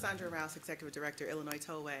 I'm Cassandra Rouse, Executive Director, Illinois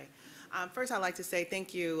Tollway. First, I'd like to say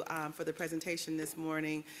thank you for the presentation this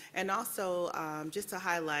morning, and also just to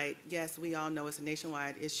highlight, yes, we all know it's a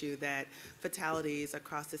nationwide issue that fatalities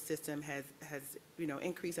across the system has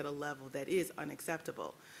increased at a level that is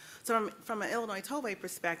unacceptable. So from an Illinois Tollway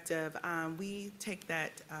perspective, we take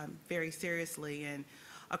that very seriously, and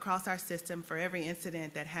across our system, for every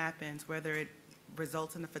incident that happens, whether it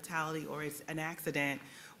results in a fatality or it's an accident,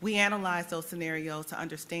 we analyze those scenarios to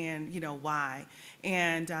understand, why.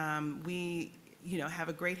 And we, have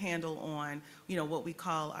a great handle on, what we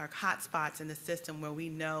call our hot spots in the system, where we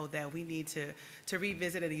know that we need to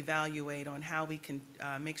revisit and evaluate on how we can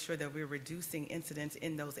make sure that we're reducing incidents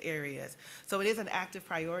in those areas. So it is an active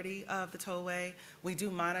priority of the tollway. We do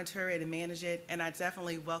monitor it and manage it, and I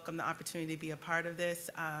definitely welcome the opportunity to be a part of this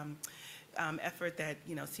effort that,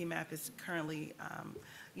 CMAP is currently,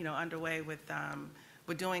 underway with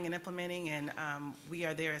doing and implementing, and we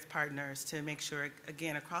are there as partners to make sure,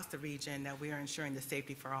 again, across the region, that we are ensuring the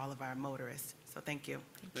safety for all of our motorists. So thank you.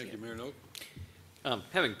 Thank you, Mayor Note.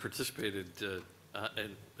 Having participated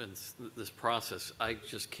in this process, I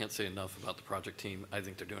just can't say enough about the project team. I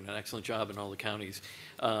think they're doing an excellent job in all the counties,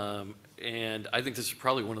 and I think this is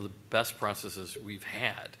probably one of the best processes we've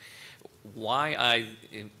had. Why I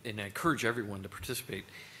encourage everyone to participate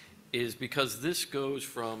is because this goes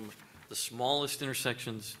from the smallest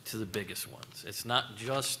intersections to the biggest ones. It's not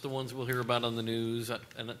just the ones we'll hear about on the news, and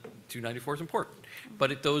 294 is important,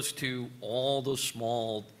 but it goes to all those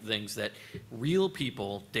small things that real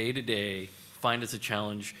people, day to day, find as a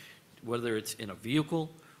challenge, whether it's in a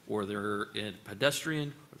vehicle, or they're in pedestrian,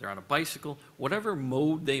 or they're on a bicycle, whatever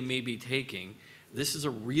mode they may be taking, this is a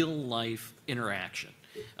real-life interaction.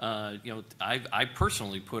 I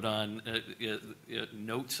personally put on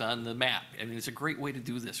notes on the map. I mean, it's a great way to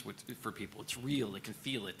do this for people. It's real. They can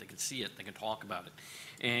feel it. They can see it. They can talk about it.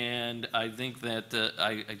 And I think that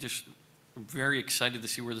I'm very excited to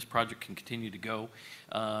see where this project can continue to go.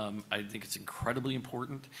 I think it's incredibly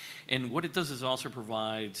important. And what it does is also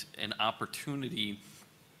provides an opportunity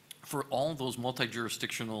for all those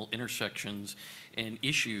multi-jurisdictional intersections and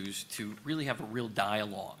issues to really have a real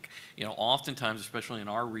dialogue. Oftentimes, especially in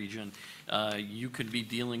our region, you could be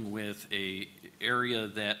dealing with an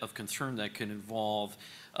area of concern that can involve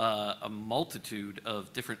a multitude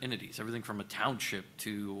of different entities, everything from a township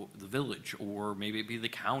to the village, or maybe it be the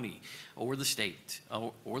county, or the state,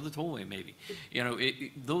 or the tollway maybe.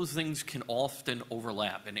 Those things can often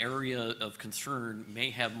overlap. An area of concern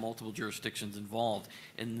may have multiple jurisdictions involved,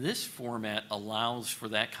 and this format allows for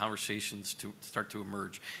that conversations to start to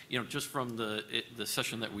emerge. Just from the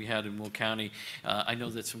session that we had in Will County, I know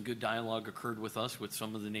that some good dialogue occurred with us, with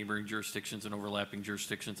some of the neighboring jurisdictions and overlapping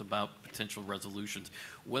jurisdictions about potential resolutions,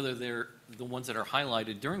 whether they're the ones that are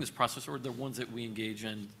highlighted during this process or the ones that we engage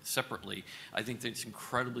in separately. I think that it's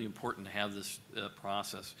incredibly important to have this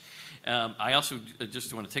process. I also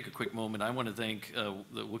just want to take a quick moment. I want to thank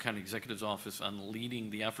the Will County Executive's Office on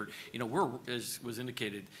leading the effort. We're, as was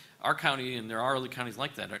indicated, our county, and there are other counties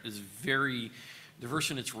like that, is very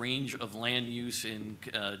diverse in its range of land use and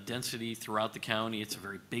density throughout the county. It's a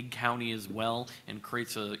very big county as well and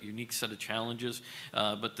creates a unique set of challenges.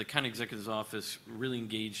 But the County Executive's Office really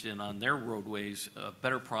engaged in, on their roadways, a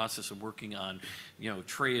better process of working on,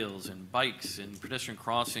 trails and bikes and pedestrian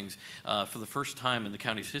crossings for the first time in the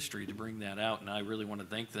county's history to bring that out. And I really want to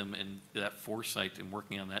thank them in that foresight in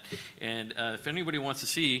working on that. And if anybody wants to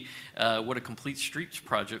see what a complete streets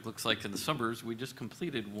project looks like in the suburbs, we just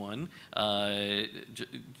completed one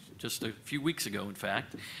just a few weeks ago, in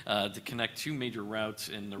fact, to connect two major routes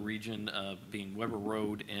in the region, being Weber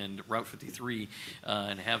Road and Route 53,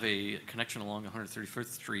 and have a connection along 135th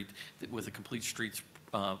Street with a complete streets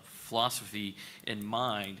philosophy in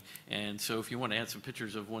mind. And so if you want to add some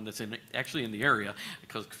pictures of one that's actually in the area,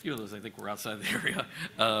 because a few of those I think were outside the area,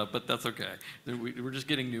 but that's okay. We're just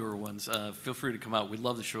getting newer ones. Feel free to come out. We'd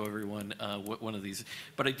love to show everyone one of these.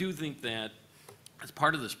 But I do think that as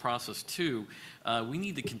part of this process, too, we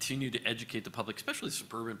need to continue to educate the public, especially the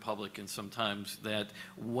suburban public, and sometimes that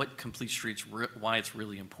what complete streets, why it's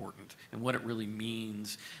really important, and what it really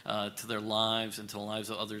means to their lives and to the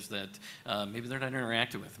lives of others that maybe they're not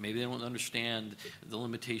interacting with. Maybe they don't understand the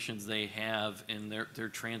limitations they have in their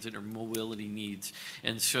transit or mobility needs.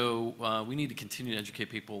 And so we need to continue to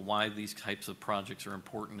educate people why these types of projects are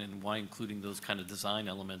important and why including those kind of design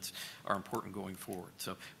elements are important going forward.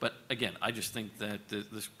 So, but again, I just think that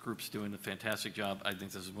this group's doing a fantastic job. I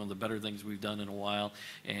think this is one of the better things we've done in a while,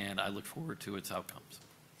 and I look forward to its outcomes.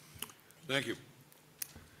 Thank you.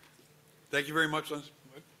 Thank you very much.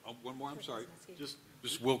 Oh, one more, I'm sorry. Just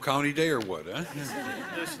Will County Day or what, huh?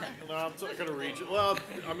 No, I'm going to read you. Well,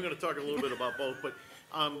 I'm going to talk a little bit about both, but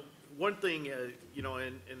one thing,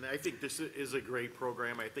 and I think this is a great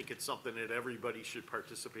program. I think it's something that everybody should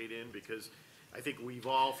participate in, because I think we've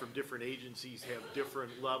all, from different agencies, have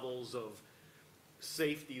different levels of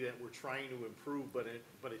safety that we're trying to improve, but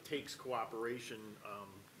it takes cooperation,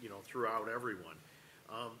 you know, throughout everyone.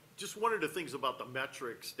 Just one of the things about the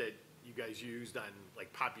metrics that you guys used on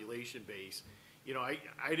like population base, you know,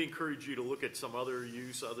 I'd encourage you to look at some other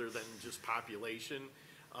use other than just population.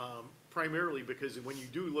 Primarily because when you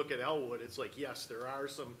do look at Elwood, it's like, yes, there are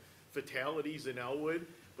some fatalities in Elwood,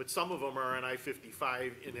 but some of them are on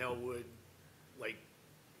I-55 in Elwood, like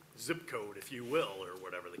zip code, if you will, or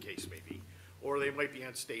whatever the case may be. Or they might be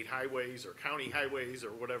on state highways or county highways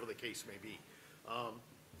or whatever the case may be.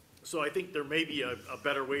 So I think there may be a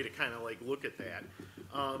better way to kind of like look at that.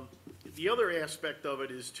 The other aspect of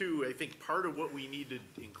it is too, I think part of what we need to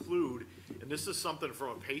include, and this is something from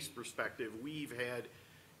a PACE perspective, we've had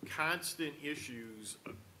constant issues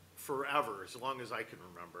forever, as long as I can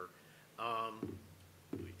remember.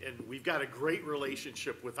 And we've got a great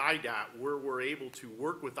relationship with IDOT where we're able to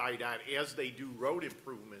work with IDOT as they do road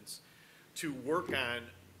improvements to work on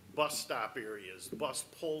bus stop areas, bus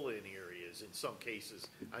pull-in areas in some cases,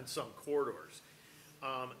 on some corridors.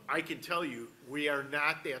 I can tell you, we are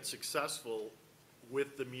not that successful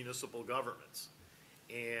with the municipal governments.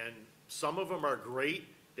 And some of them are great,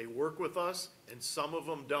 they work with us, and some of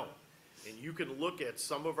them don't. And you can look at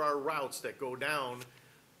some of our routes that go down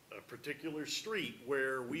a particular street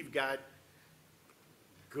where we've got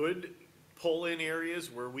good pull-in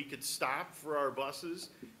areas where we could stop for our buses.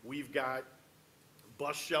 We've got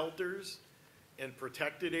bus shelters and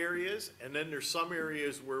protected areas, and then there's some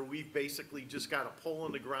areas where we've basically just got a pole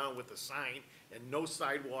in the ground with a sign and no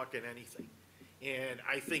sidewalk and anything. And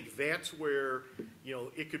I think that's where, you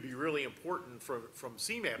know, it could be really important from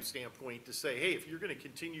CMAP standpoint to say, hey, if you're gonna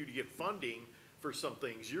continue to get funding for some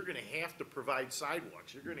things, you're gonna have to provide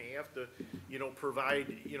sidewalks. You're gonna have to, you know,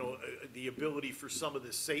 provide, you know, the ability for some of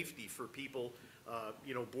the safety for people,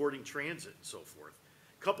 you know, boarding transit and so forth.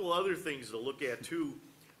 A couple other things to look at too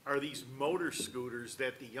are these motor scooters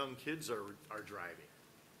that the young kids are driving.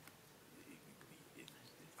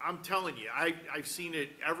 I'm telling you, I've seen it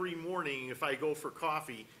every morning if I go for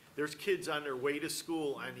coffee. There's kids on their way to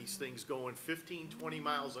school on these things going 15, 20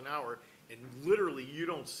 miles an hour, and literally you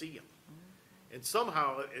don't see them. And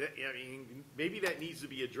somehow, I mean, maybe that needs to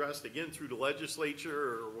be addressed again through the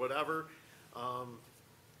legislature or whatever.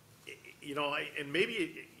 You know, and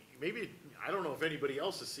maybe, I don't know if anybody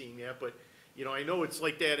else is seeing that, but, you know, I know it's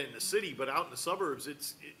like that in the city, but out in the suburbs,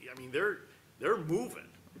 I mean, they're moving.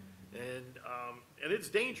 And it's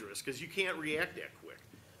dangerous because you can't react that quick.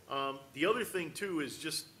 The other thing too is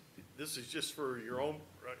just, this is just for your own,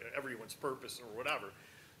 everyone's purpose or whatever.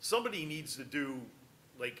 Somebody needs to do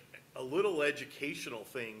like a little educational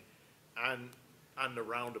thing on the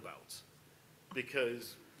roundabouts.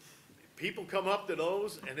 Because people come up to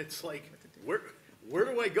those and it's like, where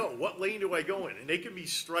do I go? What lane do I go in? And they can be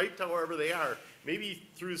striped however they are. Maybe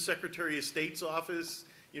through the Secretary of State's office,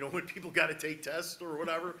 you know, when people got to take tests or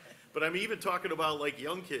whatever. But I'm even talking about like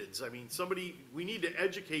young kids. I mean, we need to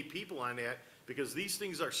educate people on that because these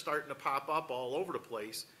things are starting to pop up all over the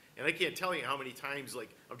place. And I can't tell you how many times, like,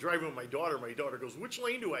 I'm driving with my daughter goes, which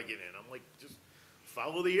lane do I get in? I'm like, just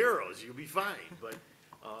follow the arrows, you'll be fine. But,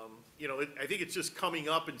 you know, I think it's just coming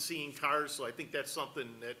up and seeing cars, so I think that's something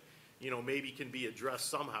that, you know, maybe can be addressed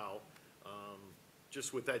somehow,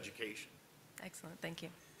 just with education. Excellent, thank you.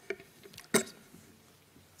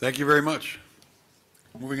 Thank you very much.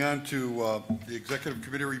 Moving on to the Executive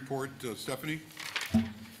Committee report, Stephanie.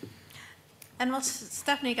 And while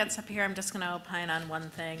Stephanie gets up here, I'm just going to opine on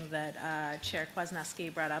one thing that Chair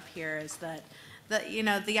Kwasniewski brought up here is that you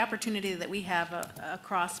know, the opportunity that we have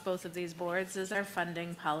across both of these boards is our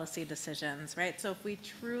funding policy decisions, right? So if we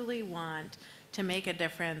truly want to make a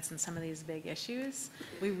difference in some of these big issues,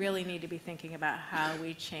 we really need to be thinking about how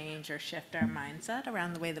we change or shift our mindset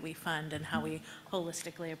around the way that we fund and how we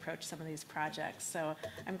holistically approach some of these projects. So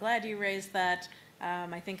I'm glad you raised that.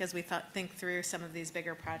 I think as we think through some of these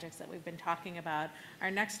bigger projects that we've been talking about,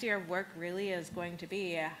 our next year of work really is going to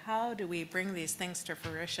be how do we bring these things to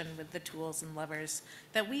fruition with the tools and levers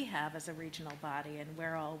that we have as a regional body, and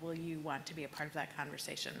where all will you want to be a part of that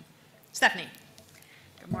conversation? Stephanie.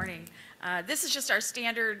 Good morning. This is just our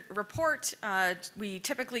standard report. We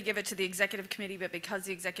typically give it to the Executive Committee, but because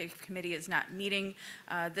the Executive Committee is not meeting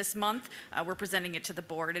this month, we're presenting it to the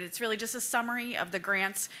board. And it's really just a summary of the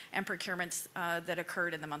grants and procurements that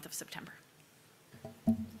occurred in the month of September.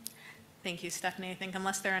 Thank you, Stephanie. I think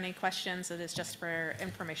unless there are any questions, it is just for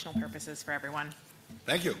informational purposes for everyone.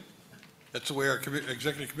 Thank you. That's the way our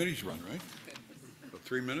executive committees run, right? About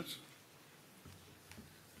 3 minutes?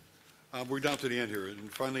 We're down to the end here.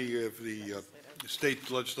 And finally, you have the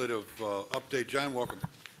state legislative update. John, welcome.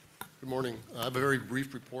 Good morning. I have a very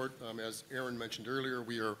brief report. As Aaron mentioned earlier,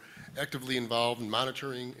 we are actively involved in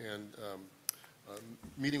monitoring and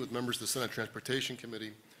meeting with members of the Senate Transportation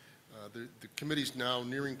Committee. The committee is now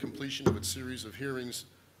nearing completion of its series of hearings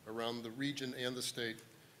around the region and the state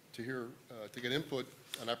to get input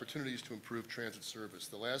on opportunities to improve transit service.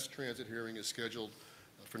 The last transit hearing is scheduled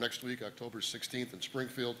for next week, October 16th in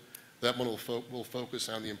Springfield. That one will focus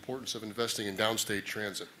on the importance of investing in downstate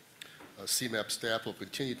transit. CMAP staff will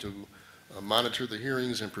continue to monitor the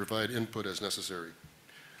hearings and provide input as necessary.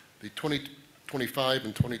 The 2025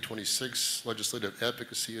 and 2026 legislative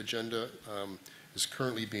advocacy agenda is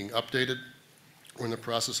currently being updated. We're in the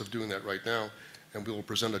process of doing that right now, and we will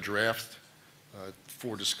present a draft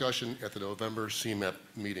for discussion at the November CMAP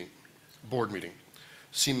board meeting.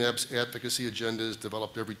 CMAP's advocacy agenda is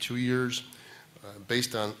developed every 2 years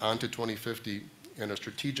based on to 2050 and a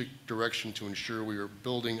strategic direction to ensure we are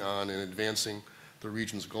building on and advancing the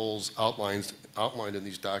region's goals outlined in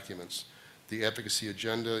these documents. The advocacy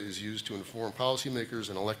agenda is used to inform policymakers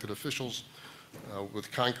and elected officials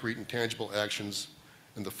with concrete and tangible actions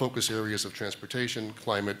in the focus areas of transportation,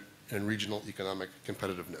 climate, and regional economic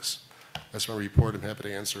competitiveness. That's my report. I'm happy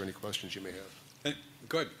to answer any questions you may have. Hey,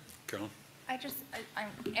 go ahead, Carolyn. I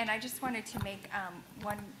just wanted to make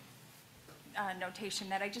one notation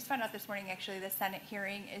that I just found out this morning, actually, the Senate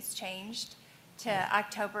hearing is changed to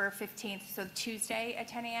October 15th, so Tuesday at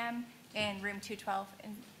 10 a.m. in room 212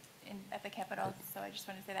 at the Capitol. So I just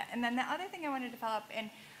wanted to say that. And then the other thing I wanted to follow up, and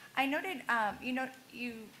I noted,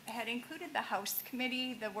 you had included the House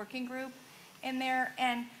Committee, the working group in there,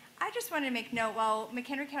 and I just wanted to make note, while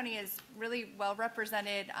McHenry County is really well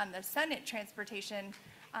represented on the Senate Transportation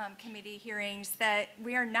Committee hearings, that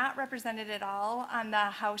we are not represented at all on the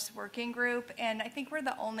House Working Group, and I think we're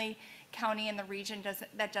the only county in the region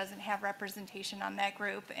that doesn't have representation on that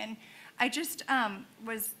group. And I just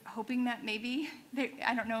was hoping that maybe,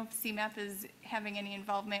 I don't know if CMAP is having any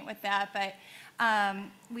involvement with that, but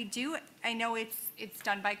we do, I know it's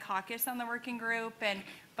done by caucus on the working group,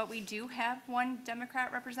 but we do have one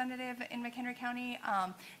Democrat representative in McHenry County.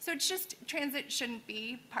 So it's just, transit shouldn't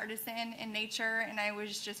be partisan in nature, and I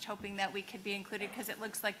was just hoping that we could be included, because it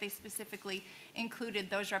looks like they specifically included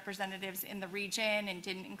those representatives in the region and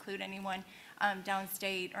didn't include anyone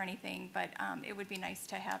downstate or anything, but it would be nice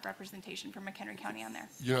to have representation from McHenry County on there.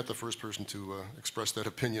 You're not the first person to express that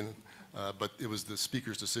opinion, but it was the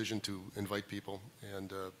speaker's decision to invite people,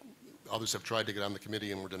 and others have tried to get on the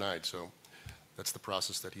committee and were denied, so that's the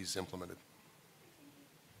process that he's implemented.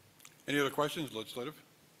 Any other questions, legislative?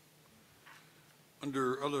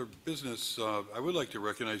 Under other business, I would like to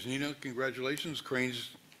recognize Nina. Congratulations.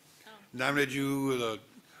 Crane's nominated you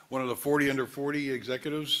one of the 40 under 40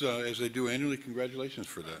 executives, as they do annually. Congratulations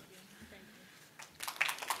for that.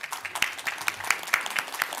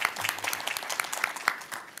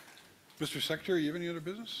 Mr. Secretary, you have any other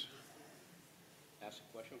business? That's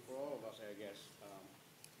a question for all of us, I guess.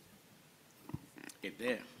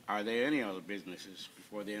 Are there any other businesses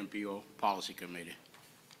before the MPO Policy Committee?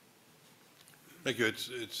 Thank you.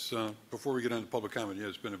 It's before we get on to public comment, yeah,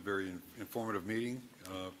 it's been a very informative meeting,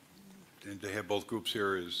 and to have both groups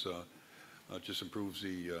here is just improves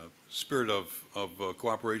the spirit of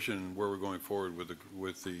cooperation and where we're going forward with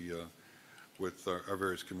our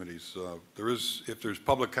various committees. If there's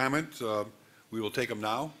public comment, we will take them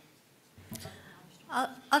now.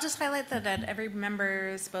 I'll just highlight that at every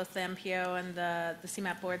member's, both the MPO and the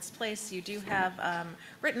CMAP board's place, you do have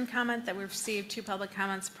written comment that we've received 2 public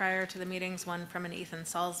comments prior to the meetings, one from an Ethan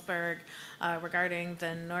Salzberg regarding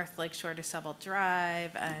the North Lakeshore to Seville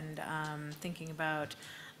Drive and thinking about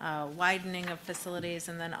widening of facilities,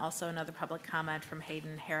 and then also another public comment from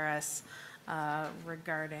Hayden Harris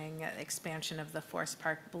regarding expansion of the Forest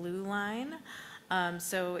Park Blue Line.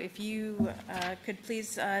 So if you could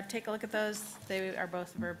please take a look at those. They are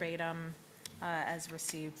both verbatim as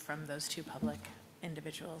received from those 2 public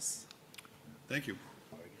individuals. Thank you.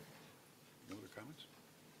 No other comments?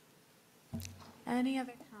 Any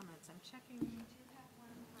other comments? I'm checking.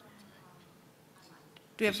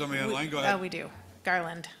 Do we have somebody online? Go ahead. Oh, we do.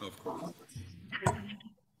 Garland. Of course.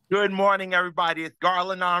 Good morning, everybody. It's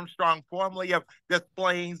Garland Armstrong, formerly of Des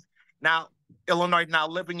Plaines, now Illinois, now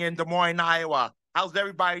living in Des Moines, Iowa. How's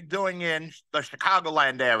everybody doing in the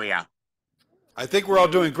Chicagoland area? I think we're all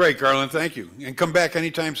doing great, Garland. Thank you. And come back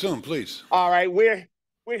anytime soon, please. All right, we're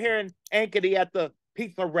here in Ankeny at the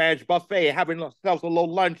Pizza Ranch buffet, having ourselves a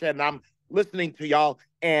little lunch, and I'm listening to y'all.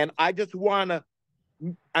 And I just want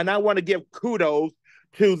to give kudos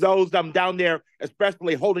to those down there,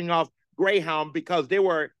 especially holding off Greyhound, because they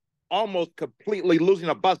were almost completely losing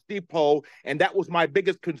a bus depot, and that was my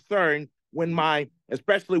biggest concern,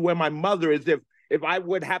 especially when my mother is, if I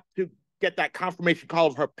would have to get that confirmation call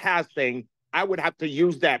of her passing, I would have to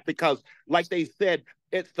use that because, like they said,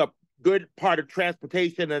 it's a good part of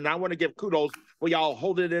transportation, and I want to give kudos for y'all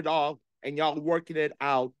holding it off and y'all working it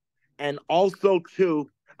out. And also, too,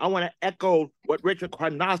 I want to echo what Richard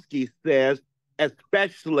Kwarnowski says,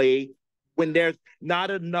 especially when there's not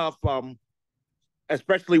enough,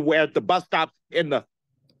 especially where the bus stops in the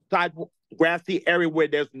side grassy area where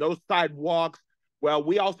there's no sidewalks. Well,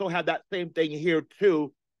 we also have that same thing here,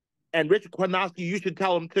 too. And Richard Kwarnowski, you should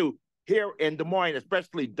tell him, too, here in Des Moines,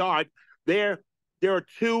 especially Dart, there are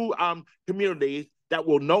two communities that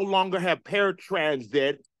will no longer have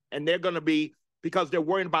paratransit, and they're going to be, because they're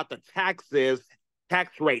worrying about the tax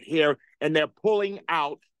rate here, and they're pulling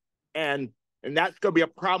out, and that's going to be a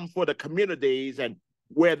problem for the communities and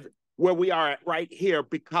where we are at right here,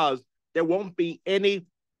 because there won't be any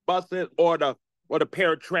buses or the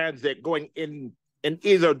paratransit going in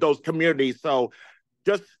either of those communities. So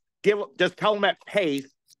just tell them at Pace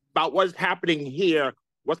about what's happening here,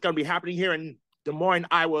 what's going to be happening here in Des Moines,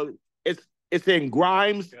 Iowa. It's in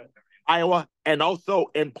Grimes, Iowa, and also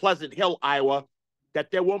in Pleasant Hill, Iowa,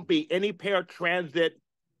 that there won't be any paratransit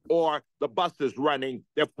or the buses running.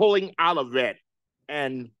 They're pulling out of it,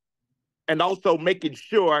 and also making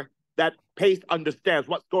sure that Pace understands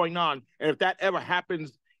what's going on. And if that ever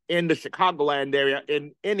happens in the Chicagoland area,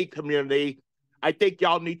 in any community, I think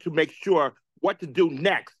y'all need to make sure what to do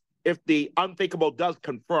next if the unthinkable does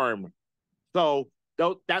confirm. So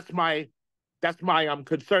that's my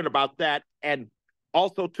concern about that. And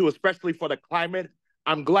also, too, especially for the climate,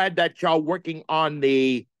 I'm glad that y'all working on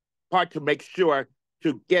the part to make sure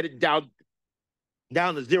to get it down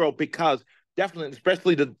to zero, because definitely,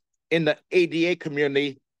 especially in the ADA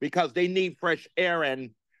community, because they need fresh air, and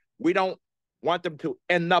we don't want them to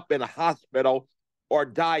end up in a hospital or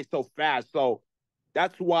die so fast. So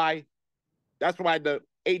that's why the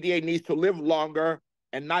ADA needs to live longer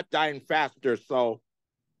and not dying faster. So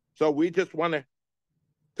we just want to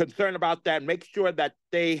concern about that, make sure that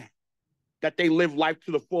they live life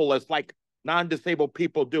to the fullest like non-disabled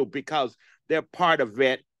people do, because they're part of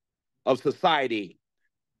society.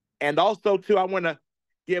 And also, too, I want to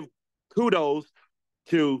give kudos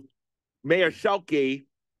to Mayor Schuelke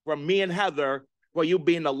from me and Heather for you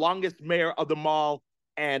being the longest mayor of them all.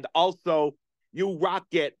 And also, you rock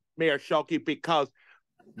it, Mayor Schuelke, because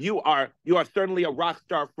you are certainly a rock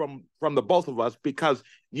star from the both of us, because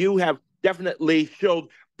you have definitely showed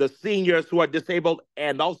the seniors who are disabled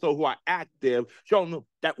and also who are active, showing them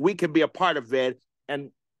that we can be a part of it,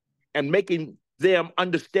 and making them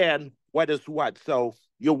understand what is what. So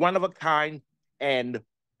you're one of a kind, and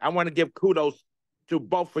I want to give kudos to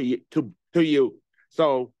both of you, to you.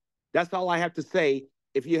 So that's all I have to say.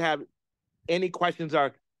 If you have any questions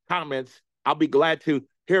or comments, I'll be glad to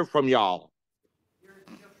hear from y'all.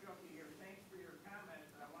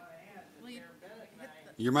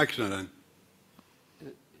 Your mic's not on.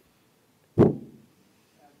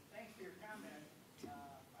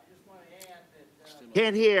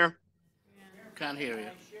 Can't hear. Can't hear you.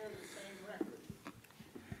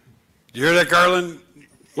 You hear that, Garland?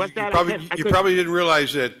 What's that? You probably didn't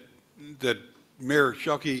realize that Mayor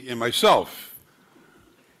Schuelke and myself,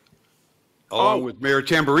 along with Mayor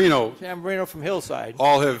Tamburino, Tamburino from Hillside.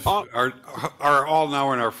 are all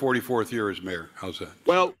now in our 44th year as mayor. How's that?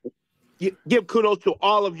 Well, give kudos to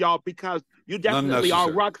all of y'all, because you definitely are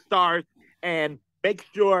rock stars, and make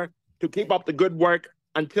sure to keep up the good work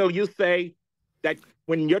until you say that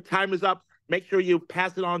when your time is up, make sure you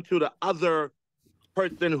pass it on to the other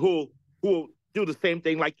person who will do the same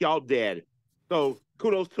thing like y'all did. So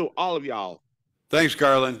kudos to all of y'all. Thanks,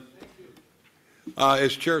 Garland.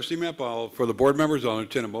 As chair of CMAP, for the board members, I'll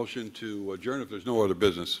entertain a motion to adjourn if there's no other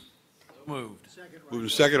business. Moved. Moving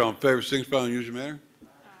second, all in favor, signify by the usual manner.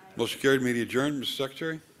 Motion carried, meeting adjourned. Mr.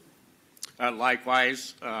 Secretary?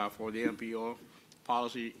 Likewise, for the MPO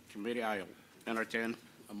Policy Committee, I entertain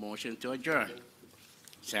a motion to adjourn.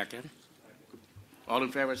 Second. All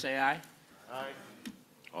in favor, say aye. Aye.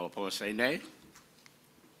 All opposed, say nay.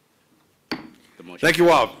 The motion. Thank you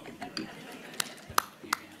all.